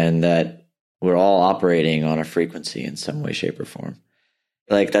and that we're all operating on a frequency in some way, shape, or form.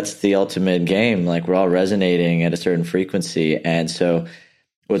 Like, that's the ultimate game. Like, we're all resonating at a certain frequency. And so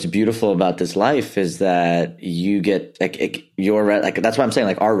what's beautiful about this life is that you get that's why I'm saying,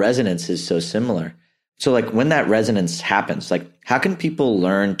 like, our resonance is so similar. So, like, when that resonance happens, like, how can people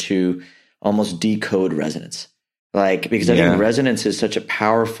learn to almost decode resonance? Like, because I think resonance is such a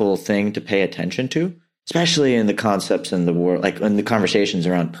powerful thing to pay attention to, especially in the concepts in the world, like in the conversations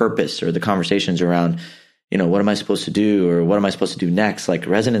around purpose, or the conversations around, what am I supposed to do, or what am I supposed to do next? Like,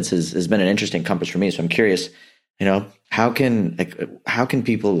 resonance has been an interesting compass for me. So I'm curious, how can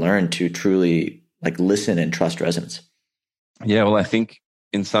people learn to truly, like, listen and trust resonance? Yeah, well, I think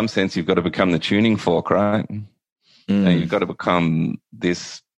in some sense you've got to become the tuning fork, right? You've got to become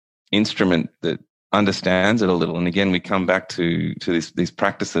this instrument that understands it a little. And again, we come back to these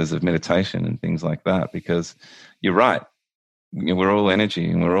practices of meditation and things like that, because you're right. We're all energy,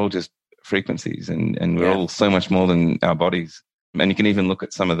 and we're all just frequencies, and we're all so much more than our bodies. And you can even look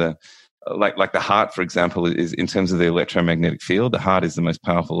at some of the, like the heart, for example, is in terms of the electromagnetic field, the heart is the most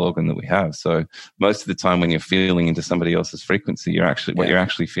powerful organ that we have. So most of the time when you're feeling into somebody else's frequency, what you're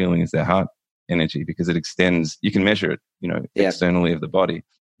actually feeling is their heart energy, because it extends. You can measure it, externally of the body.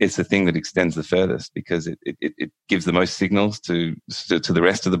 It's the thing that extends the furthest, because it gives the most signals to the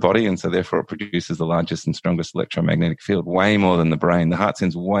rest of the body, and so therefore it produces the largest and strongest electromagnetic field, way more than the brain. The heart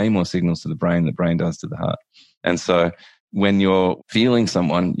sends way more signals to the brain than the brain does to the heart. And so when you're feeling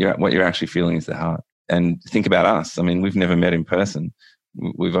someone, what you're actually feeling is the heart. And think about us. I mean, we've never met in person.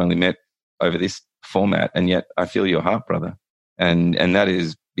 We've only met over this format, and yet I feel your heart, brother. And that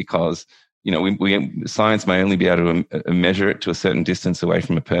is because science may only be able to measure it to a certain distance away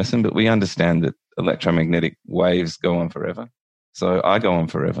from a person, but we understand that electromagnetic waves go on forever. So I go on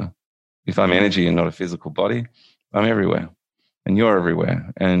forever. If I'm energy and not a physical body, I'm everywhere, and you're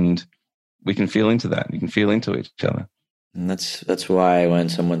everywhere, and we can feel into that. You can feel into each other. And that's why when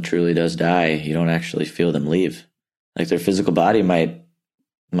someone truly does die, you don't actually feel them leave. Like, their physical body might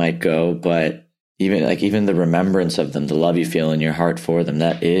go, but even the remembrance of them, the love you feel in your heart for them,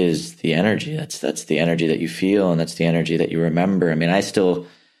 that is the energy. That's the energy that you feel, and that's the energy that you remember. I mean, I still,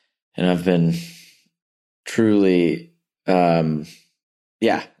 I've been truly, I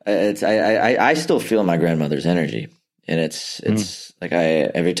still feel my grandmother's energy, and it's like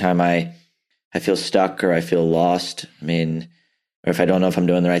every time I feel stuck or I feel lost, I mean, or if I don't know if I'm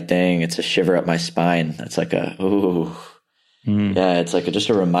doing the right thing, it's a shiver up my spine. It's like it's like just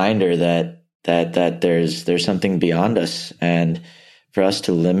a reminder that there's something beyond us, and for us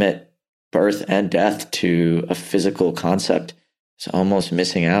to limit birth and death to a physical concept is almost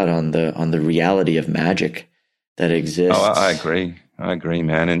missing out on the reality of magic that exists. Oh, I agree,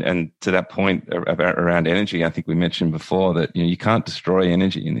 man. And to that point around energy, I think we mentioned before that you can't destroy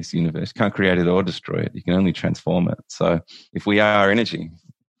energy in this universe. You can't create it or destroy it. You can only transform it. So if we are energy,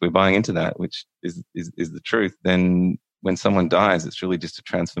 if we're buying into that, which is the truth, then when someone dies, it's really just a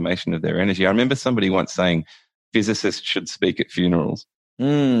transformation of their energy. I remember somebody once saying physicists should speak at funerals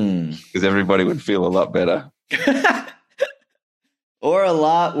because everybody would feel a lot better. Or a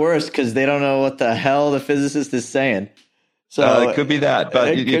lot worse, because they don't know what the hell the physicist is saying. So it could be that.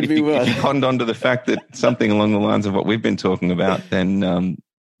 But if you cottoned on to the fact that something along the lines of what we've been talking about, then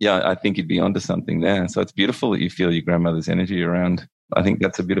Yeah, I think you'd be onto something there. So it's beautiful that you feel your grandmother's energy around. I think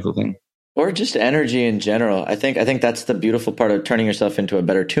that's a beautiful thing. Or just energy in general. I think that's the beautiful part of turning yourself into a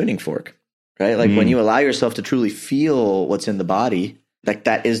better tuning fork, right? Like when Mm, you allow yourself to truly feel what's in the body, like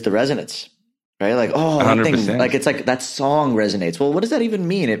that is the resonance, right? Like, oh, that thing, like 100%. it's like that song resonates. Well, what does that even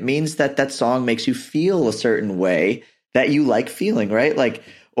mean? It means that that song makes you feel a certain way that you like feeling, right? Like,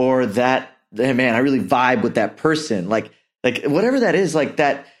 or that, hey, man, I really vibe with that person. Like whatever that is, like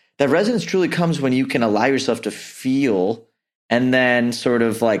that resonance truly comes when you can allow yourself to feel and then sort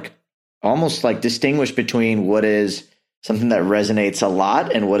of like almost like distinguish between what is something that resonates a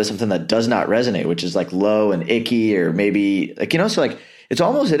lot and what is something that does not resonate, which is like low and icky, or maybe like, so like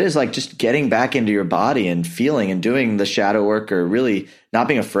it is like just getting back into your body and feeling and doing the shadow work, or really not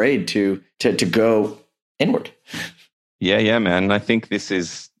being afraid to go inward. Yeah, yeah, man. And I think this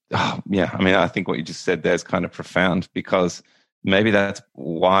is, oh, yeah, I mean, I think what you just said there is kind of profound, because maybe that's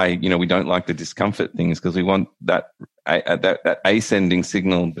why, we don't like the discomfort things, because we want that ascending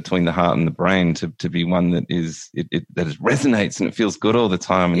signal between the heart and the brain to be one that that resonates and it feels good all the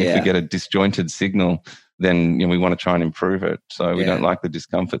time. And if we Yeah. get a disjointed signal, then we want to try and improve it. So we don't like the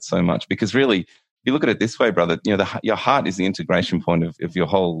discomfort so much, because really, you look at it this way, brother, your heart is the integration point of your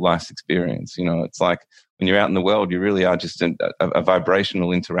whole life's experience. It's like when you're out in the world, you really are just a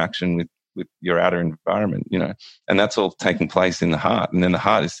vibrational interaction with your outer environment, and that's all taking place in the heart. And then the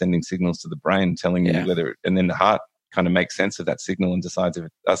heart is sending signals to the brain telling you and then the heart kind of makes sense of that signal and decides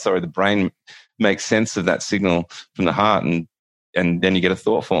the brain makes sense of that signal from the heart. And then you get a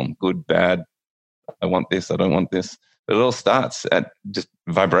thought form, good, bad, I want this, I don't want this. But it all starts at just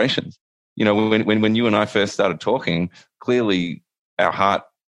vibrations. When you and I first started talking, clearly our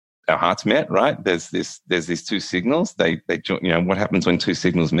hearts met, right? There's these two signals. They what happens when two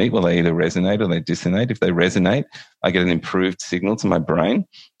signals meet? Well, they either resonate or they dissonate. If they resonate, I get an improved signal to my brain,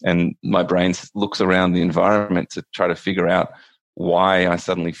 and my brain looks around the environment to try to figure out why I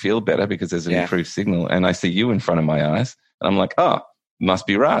suddenly feel better, because there's an improved signal. And I see you in front of my eyes, and I'm like, oh, must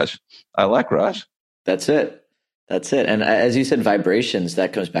be Raj. I like Raj. That's it. And as you said, vibrations,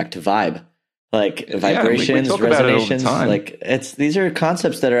 that comes back to vibe. Like vibrations, we talk about it all the resonations, time. like these are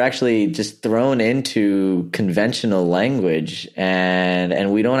concepts that are actually just thrown into conventional language,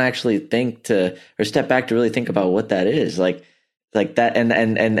 and we don't actually think to, or step back to really think about what that is. Like that,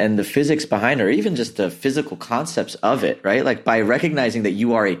 and the physics behind it, or even just the physical concepts of it, right? Like by recognizing that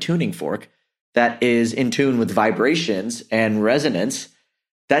you are a tuning fork that is in tune with vibrations and resonance,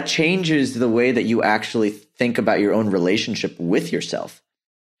 that changes the way that you actually think about your own relationship with yourself.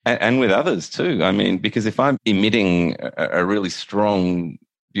 And with others too. I mean, because if I'm emitting a really strong,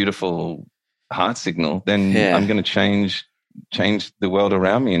 beautiful heart signal, then I'm going to change the world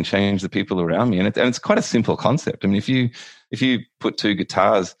around me and change the people around me. And it's quite a simple concept. I mean, if you put two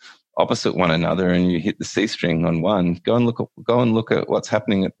guitars opposite one another and you hit the C string on one, go and look at what's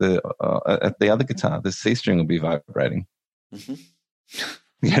happening at the other guitar. The C string will be vibrating. Mm-hmm.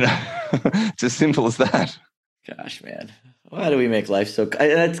 It's as simple as that. Gosh, man, why do we make life so?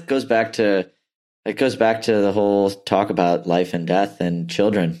 It goes back to the whole talk about life and death and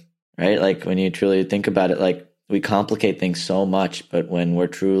children, right? Like when you truly think about it, like we complicate things so much, but when we're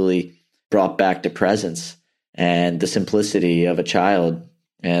truly brought back to presence and the simplicity of a child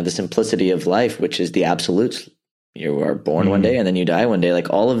and the simplicity of life, which is the absolutes, you are born one day and then you die one day.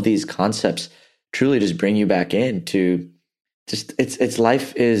 Like all of these concepts truly just bring you back into just it's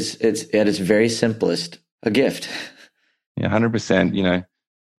life is at its very simplest. A gift. Yeah, 100%.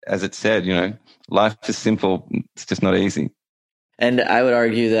 As it said, life is simple. It's just not easy. And I would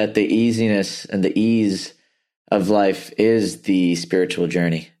argue that the easiness and the ease of life is the spiritual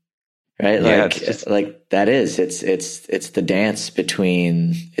journey, right? Like that is, it's the dance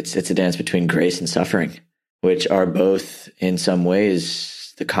between, it's a dance between grace and suffering, which are both in some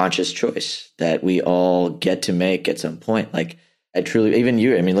ways the conscious choice that we all get to make at some point. Like, I truly, even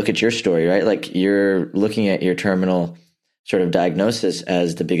you, I mean, look at your story, right? Like you're looking at your terminal sort of diagnosis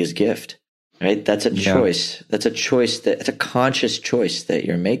as the biggest gift, right? That's a choice. That's a choice it's a conscious choice that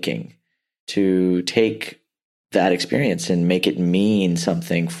you're making to take that experience and make it mean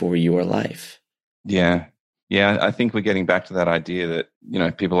something for your life. Yeah. Yeah. I think we're getting back to that idea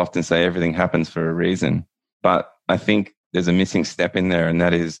that, people often say everything happens for a reason, but I think there's a missing step in there, and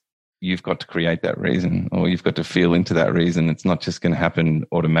that is, you've got to create that reason, or you've got to feel into that reason. It's not just going to happen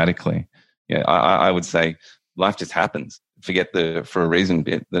automatically. Yeah, I would say life just happens. Forget the for a reason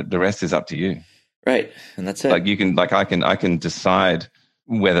bit. The rest is up to you. Right, and that's it. Like you can, like I can decide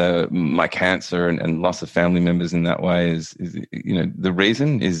whether my cancer and loss of family members in that way is the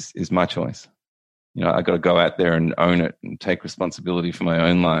reason is my choice. I got to go out there and own it and take responsibility for my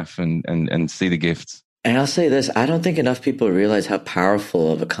own life and see the gifts. And I'll say this, I don't think enough people realize how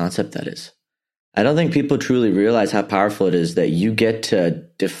powerful of a concept that is. I don't think people truly realize how powerful it is that you get to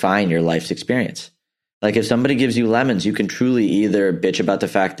define your life's experience. Like if somebody gives you lemons, you can truly either bitch about the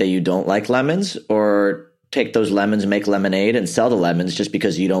fact that you don't like lemons or take those lemons, make lemonade and sell the lemons just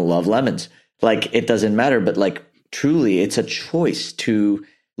because you don't love lemons. Like it doesn't matter, but like truly it's a choice to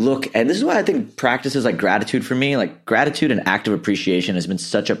look. And this is why I think practices like gratitude for me, like gratitude and active appreciation has been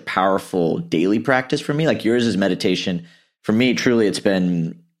such a powerful daily practice for me. Like yours is meditation. For me, truly, it's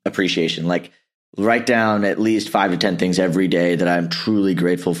been appreciation. Like write down at least 5 to 10 things every day that I'm truly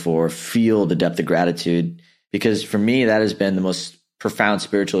grateful for, feel the depth of gratitude. Because for me, that has been the most profound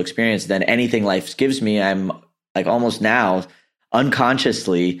spiritual experience than anything life gives me. I'm like almost now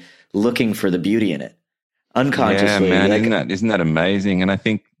unconsciously looking for the beauty in it. Unconsciously. Yeah, man, like, isn't that amazing? And I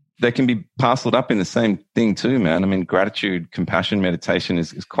think they can be parceled up in the same thing too, man. I mean, gratitude, compassion, meditation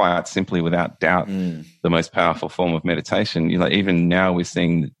is quite simply, without doubt, the most powerful form of meditation. Even now we're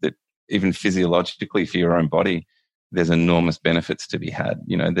seeing that even physiologically for your own body, there's enormous benefits to be had.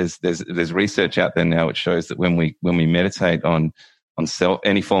 There's research out there now which shows that when we meditate on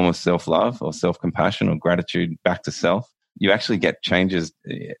any form of self-love or self-compassion or gratitude back to self, you actually get changes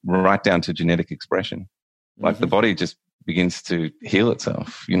right down to genetic expression. Like the body just begins to heal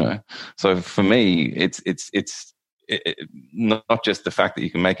itself, So for me, it's not just the fact that you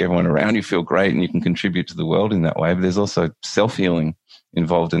can make everyone around you feel great and you can contribute to the world in that way, but there's also self-healing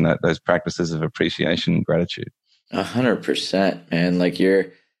involved in those practices of appreciation and gratitude. 100%, man. Like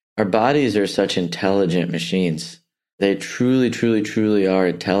our bodies are such intelligent machines. They truly, truly, truly are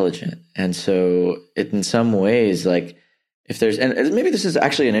intelligent. And so in some ways, like if there's, and maybe this is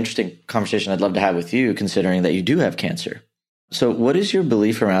actually an interesting conversation I'd love to have with you, considering that you do have cancer. So what is your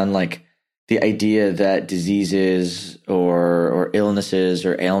belief around like the idea that diseases or illnesses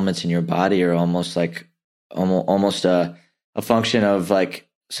or ailments in your body are almost like almost a function of like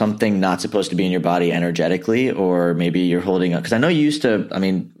something not supposed to be in your body energetically, or maybe you're holding up? Because I know you used to, I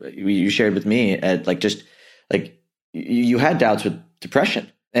mean, you shared with me at like just like you had doubts with depression.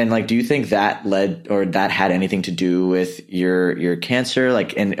 And like, do you think that led or that had anything to do with your cancer?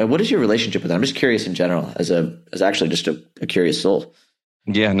 Like, and what is your relationship with that? I'm just curious in general as actually just a curious soul.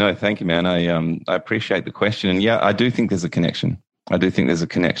 Yeah, no, thank you, man. I appreciate the question. And yeah, I do think there's a connection. I do think there's a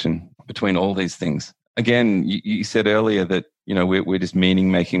connection between all these things. Again, you said earlier that, we're just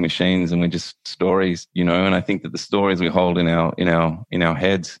meaning-making machines and we're just stories, and I think that the stories we hold in our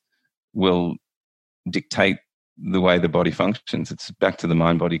heads will dictate the way the body functions. It's back to the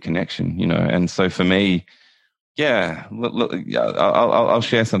mind-body connection, and so for me, yeah, look, I'll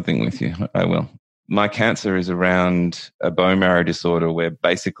share something with you. I will. My cancer is around a bone marrow disorder where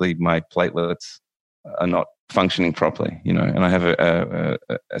basically my platelets are not functioning properly, and I have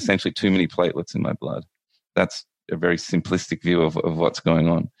essentially too many platelets in my blood. That's a very simplistic view of what's going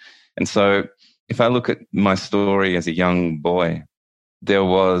on. And so if I look at my story as a young boy, there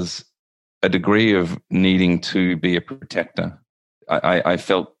was a degree of needing to be a protector. I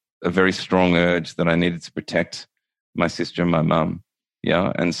felt a very strong urge that I needed to protect my sister and my mum.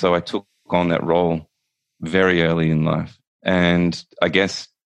 Yeah. And so I took on that role very early in life. And I guess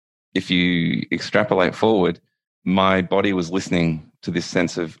if you extrapolate forward, my body was listening to this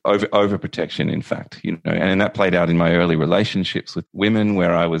sense of overprotection, in fact, and that played out in my early relationships with women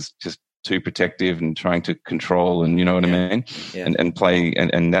where I was just too protective and trying to control, and you know what I mean? Yeah. And play,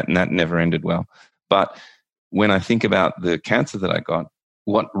 and that never ended well. But when I think about the cancer that I got,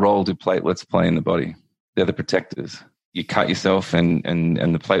 what role do platelets play in the body? They're the protectors. You cut yourself and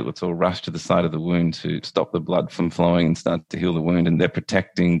the platelets all rush to the side of the wound to stop the blood from flowing and start to heal the wound. And they're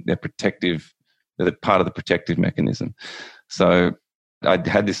protective. They're part of the protective mechanism. So I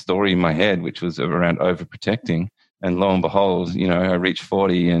had this story in my head, which was around overprotecting. And lo and behold, I reach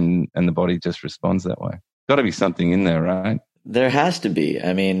 40 and the body just responds that way. Got to be something in there, right? There has to be.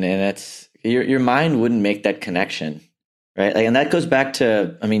 I mean, and that's your mind wouldn't make that connection, right? Like, and that goes back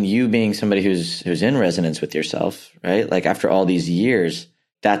to, I mean, you being somebody who's in resonance with yourself, right? Like after all these years,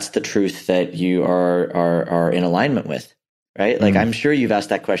 that's the truth that you are in alignment with, right? Like I'm sure you've asked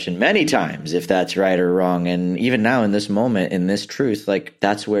that question many times, if that's right or wrong. And even now in this moment, in this truth, like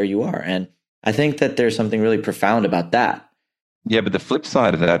that's where you are. And I think that there's something really profound about that. Yeah, but the flip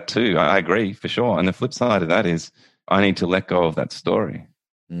side of that too, I agree for sure. And the flip side of that is I need to let go of that story.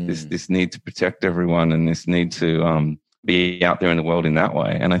 This need to protect everyone and this need to be out there in the world in that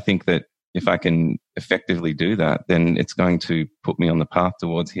way. And I think that if I can effectively do that, then it's going to put me on the path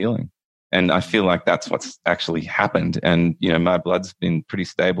towards healing. And I feel like that's what's actually happened. And, my blood's been pretty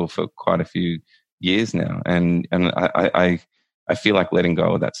stable for quite a few years now, and I feel like letting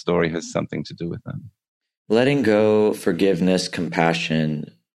go of that story has something to do with that. Letting go, forgiveness, compassion.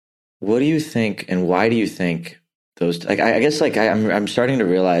 What do you think, and why do you think those? Like, I guess, like I'm starting to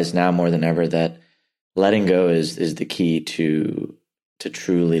realize now more than ever that letting go is the key to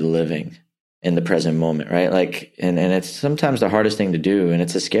truly living in the present moment, right? Like, and it's sometimes the hardest thing to do, and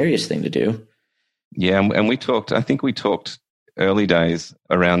it's the scariest thing to do. Yeah, and we talked. I think we talked early days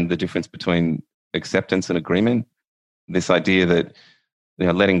around the difference between acceptance and agreement. This idea that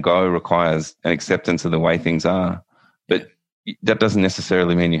letting go requires an acceptance of the way things are, but that doesn't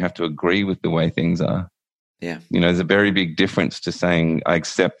necessarily mean you have to agree with the way things are. Yeah, there's a very big difference to saying I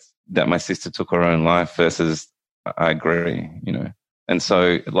accept that my sister took her own life versus I agree. And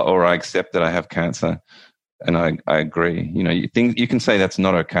so, or I accept that I have cancer, and I agree. You can say that's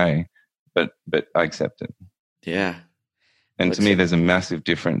not okay, but I accept it. Yeah. And to me, there's a massive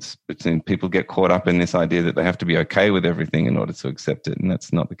difference between people get caught up in this idea that they have to be okay with everything in order to accept it. And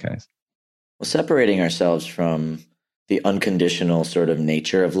that's not the case. Well, separating ourselves from the unconditional sort of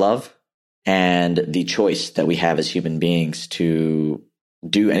nature of love and the choice that we have as human beings to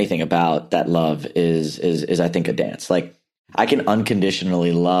do anything about that love is I think, a dance. Like, I can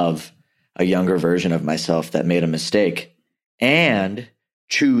unconditionally love a younger version of myself that made a mistake and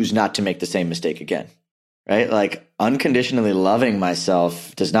choose not to make the same mistake again. Right? Like, unconditionally loving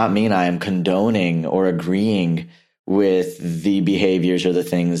myself does not mean I am condoning or agreeing with the behaviors or the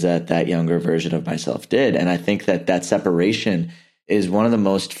things that younger version of myself did. And I think that separation is one of the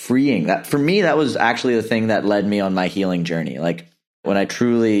most freeing. That, for me, that was actually the thing that led me on my healing journey. Like, when I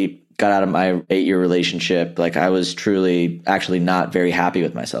truly got out of my 8-year relationship, like, I was truly actually not very happy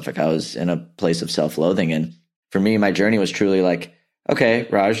with myself. Like, I was in a place of self-loathing. And for me, my journey was truly like, okay,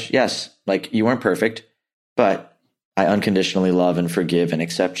 Raj, yes, like, you weren't perfect, but I unconditionally love and forgive and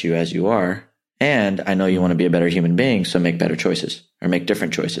accept you as you are. And I know you want to be a better human being, so make better choices or make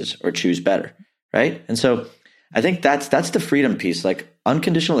different choices or choose better, right? And so I think that's the freedom piece. Like,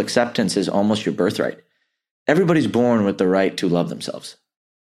 unconditional acceptance is almost your birthright. Everybody's born with the right to love themselves.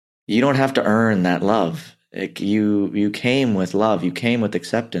 You don't have to earn that love. Like, you came with love. You came with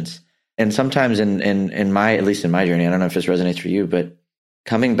acceptance. And sometimes in my, at least in my journey, I don't know if this resonates for you, but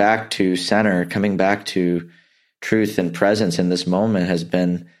coming back to center, coming back to truth and presence in this moment has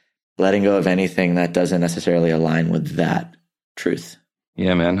been letting go of anything that doesn't necessarily align with that truth.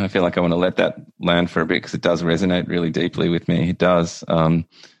 Yeah, man. I feel like I want to let that land for a bit because it does resonate really deeply with me. It does.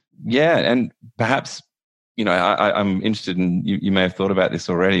 Yeah. And perhaps, I'm interested in, you may have thought about this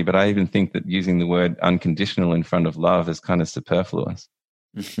already, but I even think that using the word unconditional in front of love is kind of superfluous.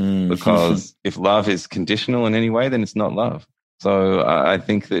 Mm-hmm. Because if love is conditional in any way, then it's not love. So I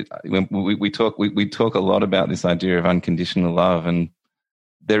think that when we talk a lot about this idea of unconditional love, and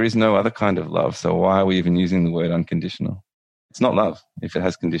there is no other kind of love. So why are we even using the word unconditional? It's not love if it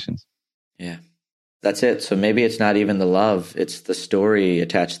has conditions. Yeah, that's it. So maybe it's not even the love; it's the story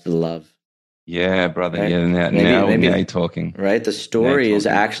attached to the love. Yeah, brother. Right? Yeah, now you're talking. Right, the story is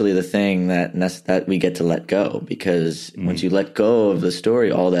actually the thing that we get to let go, because once you let go of the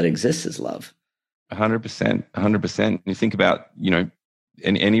story, all that exists is love. 100%, 100%. You think about, in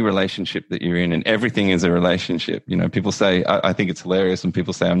any relationship that you're in, and everything is a relationship. People say, I think it's hilarious when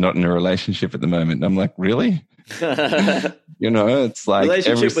people say, I'm not in a relationship at the moment. And I'm like, really? It's like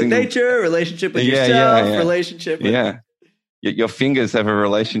relationship with nature, relationship with yourself, relationship with... Your fingers have a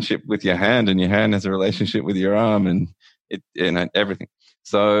relationship with your hand, and your hand has a relationship with your arm, and everything.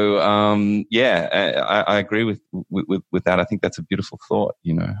 So, I agree with that. I think that's a beautiful thought,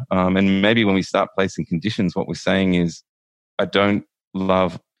 and maybe when we start placing conditions, what we're saying is, I don't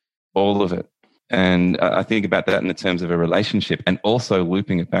love all of it. And I think about that in the terms of a relationship, and also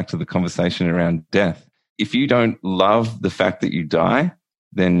looping it back to the conversation around death. If you don't love the fact that you die,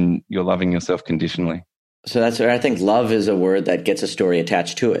 then you're loving yourself conditionally. So that's where I think love is a word that gets a story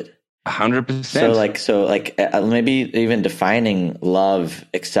attached to it. 100%. So maybe even defining love,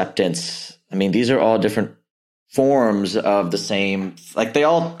 acceptance. I mean, these are all different forms of the same, like, they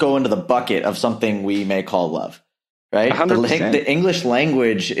all go into the bucket of something we may call love, right? 100%. The English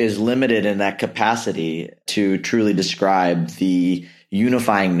language is limited in that capacity to truly describe the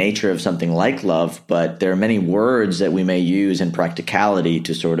unifying nature of something like love, but there are many words that we may use in practicality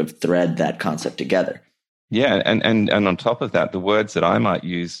to sort of thread that concept together. Yeah, and on top of that, the words that I might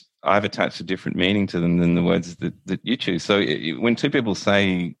use, I've attached a different meaning to them than the words that you choose. So when two people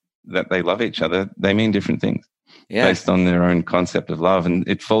say that they love each other, they mean different things based on their own concept of love. And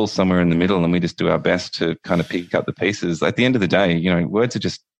it falls somewhere in the middle, and we just do our best to kind of pick up the pieces. At the end of the day, words are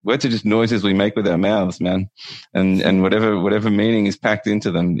just Words are just noises we make with our mouths, man. And whatever meaning is packed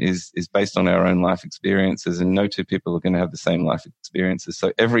into them is based on our own life experiences. And no two people are going to have the same life experiences.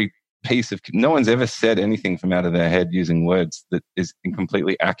 So every no one's ever said anything from out of their head using words that is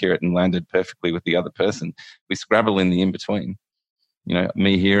completely accurate and landed perfectly with the other person. We scrabble in the in-between. You know,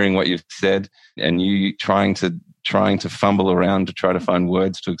 me hearing what you've said and you trying to fumble around to try to find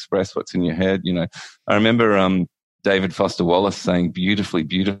words to express what's in your head. You know, I remember David Foster Wallace saying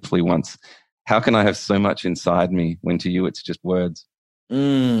beautifully once, "How can I have so much inside me when to you it's just words?"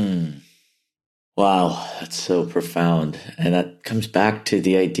 Wow, that's so profound. And that comes back to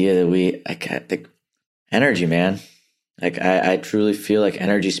the idea that energy, man. Like I truly feel like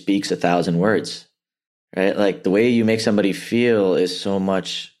energy speaks 1,000 words, right? Like the way you make somebody feel is so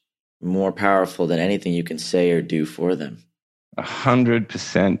much more powerful than anything you can say or do for them.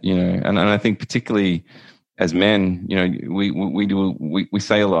 100%, you know, and I think particularly as men, you know, we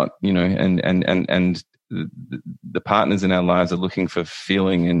say a lot, you know, and the partners in our lives are looking for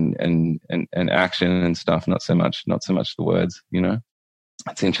feeling and action and stuff, not so much the words, you know.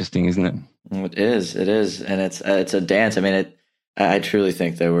 It's interesting, isn't it? It is, and it's a dance. I mean, I truly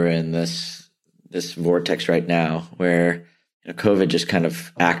think that we're in this vortex right now where, you know, COVID just kind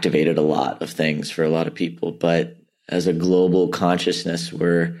of activated a lot of things for a lot of people, but as a global consciousness,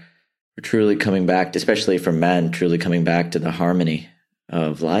 we're truly coming back, especially for men, truly coming back to the harmony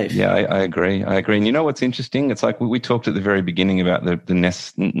of life. Yeah, I agree. And you know what's interesting? It's like we talked at the very beginning about the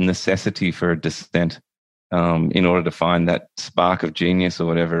necessity for a descent in order to find that spark of genius or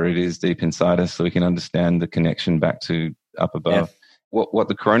whatever it is deep inside us, so we can understand the connection back to up above. Yeah. What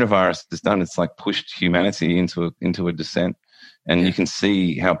the coronavirus has done, it's like pushed humanity into a descent. And you can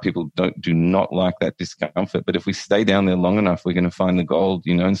see how people do not like that discomfort. But if we stay down there long enough, we're going to find the gold,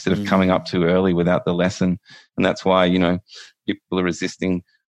 you know, instead of coming up too early without the lesson. And that's why, you know, people are resisting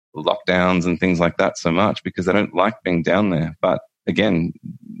lockdowns and things like that so much, because they don't like being down there. But again,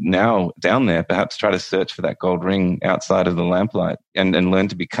 now down there, perhaps try to search for that gold ring outside of the lamplight and learn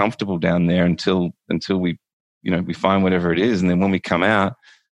to be comfortable down there until we, you know, we find whatever it is. And then when we come out,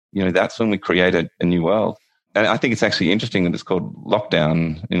 you know, that's when we create a new world. And I think it's actually interesting that it's called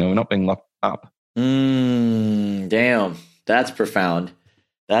lockdown. You know, we're not being locked up. Damn, that's profound.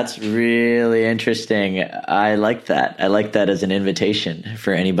 That's really interesting. I like that. I like that as an invitation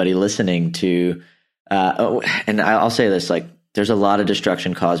for anybody listening to. And I'll say this: like, there's a lot of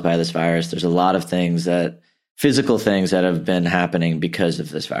destruction caused by this virus. There's a lot of physical things that have been happening because of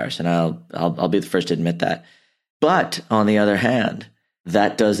this virus, and I'll be the first to admit that. But on the other hand,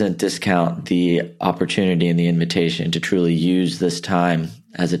 that doesn't discount the opportunity and the invitation to truly use this time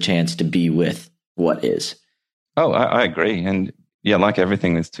as a chance to be with what is. Oh, I agree. And yeah, like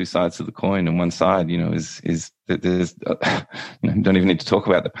everything, there's two sides to the coin. And one side, you know, is that there's, you know, don't even need to talk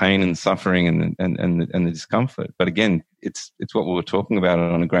about the pain and suffering and the discomfort. But again, it's what we were talking about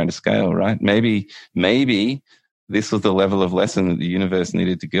on a grander scale, right? Maybe this was the level of lesson that the universe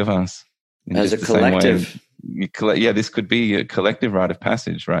needed to give us. As a collective. Yeah, this could be a collective rite of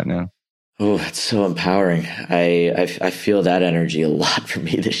passage right now. Oh, that's so empowering. I feel that energy a lot for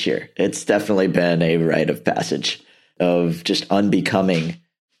me this year. It's definitely been a rite of passage of just unbecoming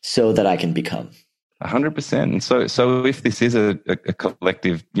so that I can become. 100%. And so if this is a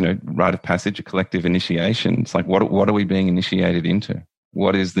collective, you know, rite of passage, a collective initiation, it's like, what are we being initiated into?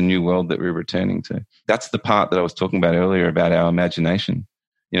 What is the new world that we're returning to? That's the part that I was talking about earlier about our imagination.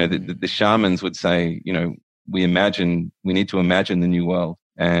 You know, the shamans would say, you know, we need to imagine the new world.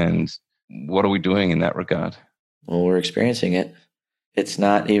 And what are we doing in that regard? Well, we're experiencing it. It's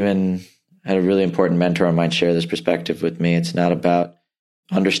not even, I had a really important mentor of mine share this perspective with me. It's not about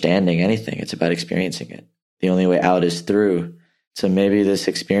understanding anything. It's about experiencing it. The only way out is through. So maybe this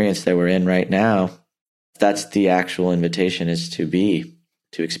experience that we're in right now, that's the actual invitation, is to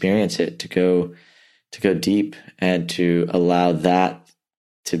experience it, to go deep, and to allow that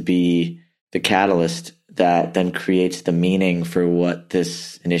to be the catalyst that then creates the meaning for what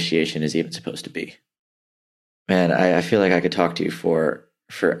this initiation is even supposed to be. Man, I feel like I could talk to you for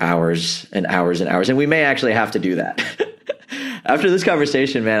hours and hours and hours, and we may actually have to do that. After this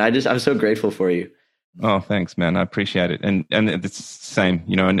conversation, man, I'm so grateful for you. Oh, thanks, man. I appreciate it. And it's the same,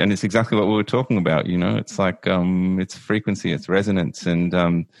 you know, and it's exactly what we were talking about, you know. It's like it's frequency, it's resonance,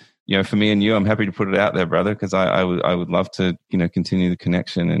 and you know, for me and you, I'm happy to put it out there, brother, because I would love to, you know, continue the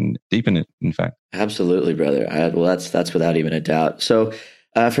connection and deepen it, in fact. Absolutely, brother. Well, that's without even a doubt. So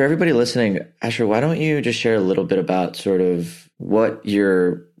for everybody listening, Asher, why don't you just share a little bit about sort of what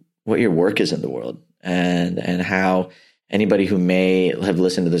your work is in the world, and how anybody who may have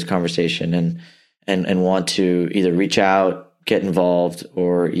listened to this conversation and want to either reach out get involved,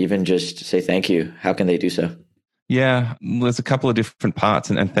 or even just say thank you, how can they do so? Yeah, there's a couple of different parts,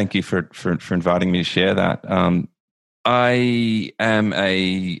 and thank you for inviting me to share that. I am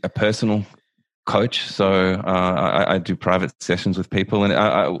a personal coach, so I do private sessions with people,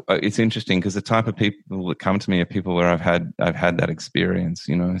 and it's interesting because the type of people that come to me are people where I've had that experience,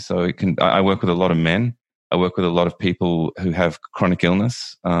 So I work with a lot of men. I work with a lot of people who have chronic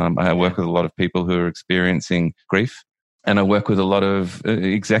illness. I work with a lot of people who are experiencing grief. And I work with a lot of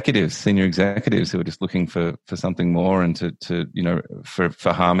executives, senior executives, who are just looking for something more and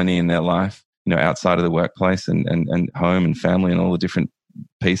for harmony in their life, outside of the workplace and home and family and all the different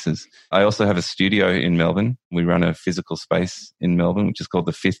pieces. I also have a studio in Melbourne. We run a physical space in Melbourne, which is called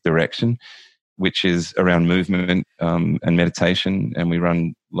the Fifth Direction, which is around movement and meditation. And we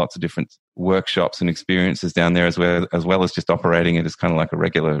run lots of different workshops and experiences down there as well as just operating it as kind of like a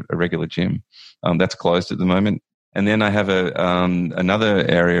regular gym. That's closed at the moment. And then I have another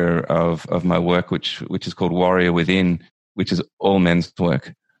area of my work, which is called Warrior Within, which is all men's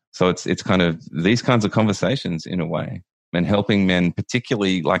work. So it's kind of these kinds of conversations in a way, and helping men,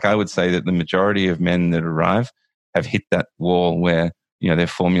 particularly, like I would say that the majority of men that arrive have hit that wall where, their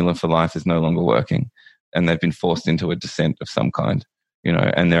formula for life is no longer working and they've been forced into a descent of some kind,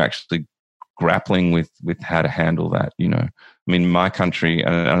 and they're actually grappling with how to handle that, I mean, my country,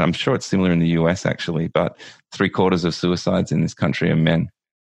 and I'm sure it's similar in the US actually, but 3/4 of suicides in this country are men.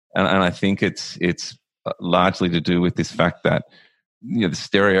 And I think it's largely to do with this fact that, the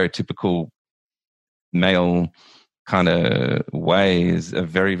stereotypical male kind of way is a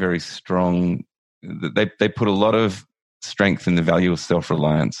very, very strong, they put a lot of strength in the value of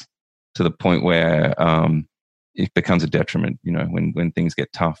self-reliance to the point where it becomes a detriment, when things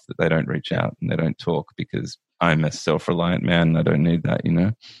get tough, that they don't reach out and they don't talk because I'm a self-reliant man. I don't need that,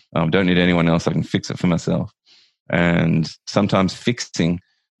 don't need anyone else. I can fix it for myself. And sometimes fixing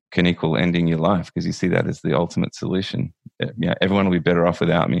can equal ending your life because you see that as the ultimate solution. Everyone will be better off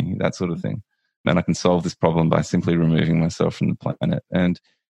without me, that sort of thing. And I can solve this problem by simply removing myself from the planet. And,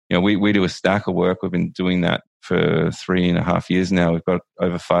 we do a stack of work. We've been doing that for 3.5 years now. We've got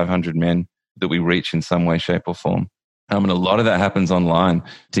over 500 men that we reach in some way, shape or form. And a lot of that happens online,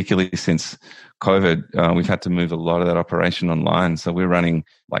 particularly since COVID. We've had to move a lot of that operation online. So we're running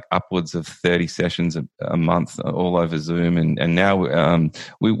like upwards of 30 sessions a month all over Zoom. And now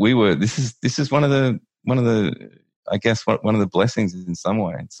this is one of the I guess one of the blessings in some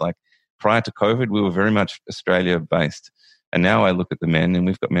way. It's like prior to COVID, we were very much Australia based. And now I look at the men and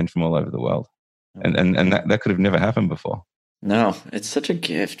we've got men from all over the world. And that could have never happened before. No, it's such a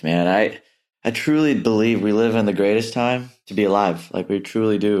gift, man. I truly believe we live in the greatest time to be alive. Like we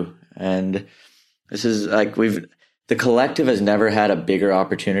truly do. And this is like the collective has never had a bigger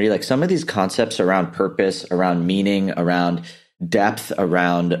opportunity. Like some of these concepts around purpose, around meaning, around depth,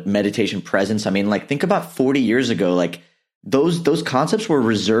 around meditation presence. I mean, like think about 40 years ago, like those concepts were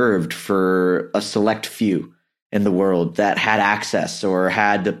reserved for a select few in the world that had access or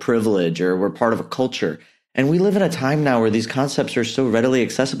had the privilege or were part of a culture. And we live in a time now where these concepts are so readily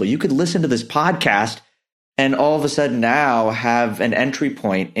accessible. You could listen to this podcast and all of a sudden now have an entry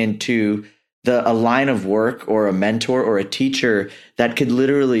point into a line of work or a mentor or a teacher that could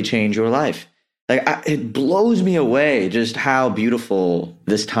literally change your life. Like it blows me away just how beautiful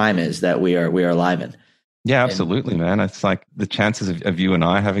this time is that we are alive in. Yeah, absolutely, man. It's like the chances of you and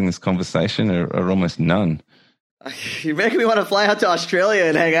I having this conversation are almost none. You're making me want to fly out to Australia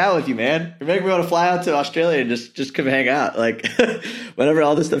and hang out with you, man. You're making me want to fly out to Australia and just come hang out. Like whenever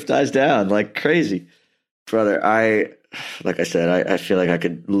all this stuff dies down, like crazy. Brother, like I said, I feel like I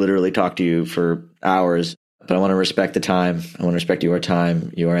could literally talk to you for hours, but I want to respect the time. I want to respect your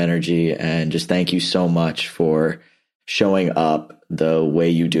time, your energy, and just thank you so much for showing up the way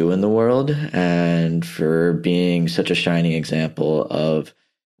you do in the world and for being such a shining example of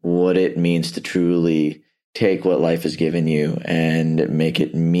what it means to truly take what life has given you and make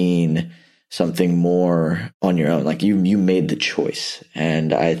it mean something more on your own. Like you made the choice.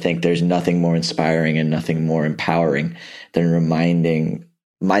 And I think there's nothing more inspiring and nothing more empowering than reminding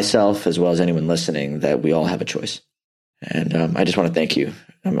myself as well as anyone listening that we all have a choice. And I just want to thank you.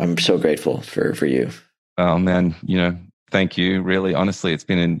 I'm so grateful for you. Oh man, thank you. Really, honestly, it's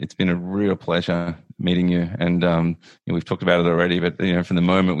been a real pleasure meeting you. And we've talked about it already, but from the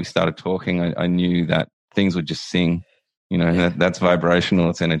moment we started talking, I knew that things would just sing. That's vibrational,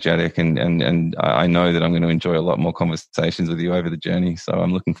 it's energetic, and I know that I'm going to enjoy a lot more conversations with you over the journey. So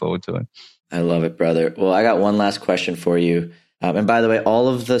I'm looking forward to it. I love it, brother. Well, I got one last question for you. And by the way, all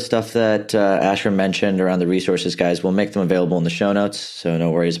of the stuff that Asher mentioned around the resources, guys, we'll make them available in the show notes. So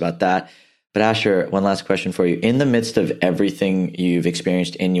no worries about that. But Asher, one last question for you. In the midst of everything you've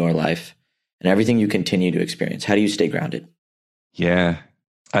experienced in your life and everything you continue to experience, how do you stay grounded? Yeah,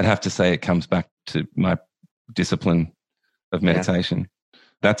 I'd have to say it comes back to my discipline of meditation. Yeah.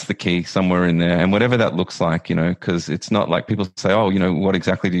 That's the key somewhere in there. And whatever that looks like, because it's not like people say, oh, what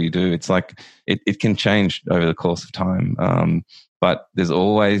exactly do you do? It's like it can change over the course of time. But there's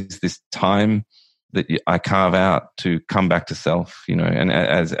always this time that I carve out to come back to self, and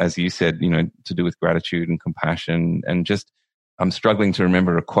as you said, to do with gratitude and compassion. And just, I'm struggling to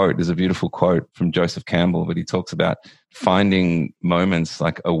remember a quote. There's a beautiful quote from Joseph Campbell, but he talks about finding moments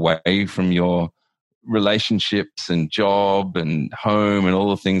like away from your relationships and job and home and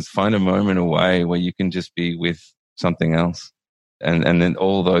all the things. Find a moment away where you can just be with something else. And then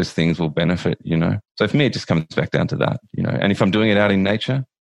all those things will benefit, So for me, it just comes back down to that, And if I'm doing it out in nature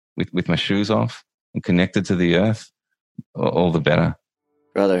with my shoes off and connected to the earth, all the better.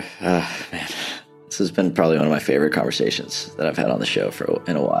 Brother, man, this has been probably one of my favorite conversations that I've had on the show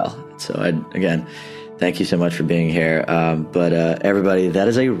in a while. So again, thank you so much for being here. But everybody, that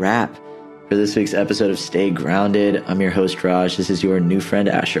is a wrap for this week's episode of Stay Grounded. I'm your host, Raj. This is your new friend,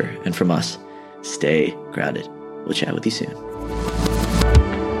 Asher. And from us, stay grounded. We'll chat with you soon.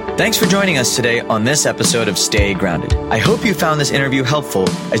 Thanks for joining us today on this episode of Stay Grounded. I hope you found this interview helpful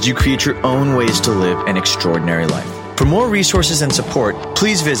as you create your own ways to live an extraordinary life. For more resources and support,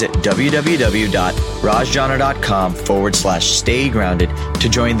 please visit www.rajjana.com/Stay Grounded to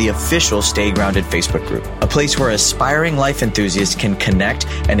join the official Stay Grounded Facebook group, a place where aspiring life enthusiasts can connect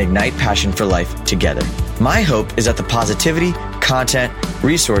and ignite passion for life together. My hope is that the positivity, content,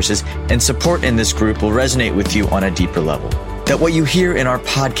 resources, and support in this group will resonate with you on a deeper level. That what you hear in our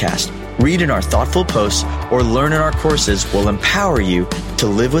podcast, read in our thoughtful posts, or learn in our courses will empower you to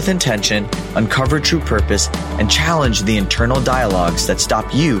live with intention, uncover true purpose, and challenge the internal dialogues that stop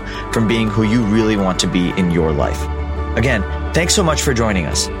you from being who you really want to be in your life. Again, thanks so much for joining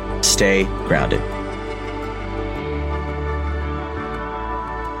us. Stay grounded.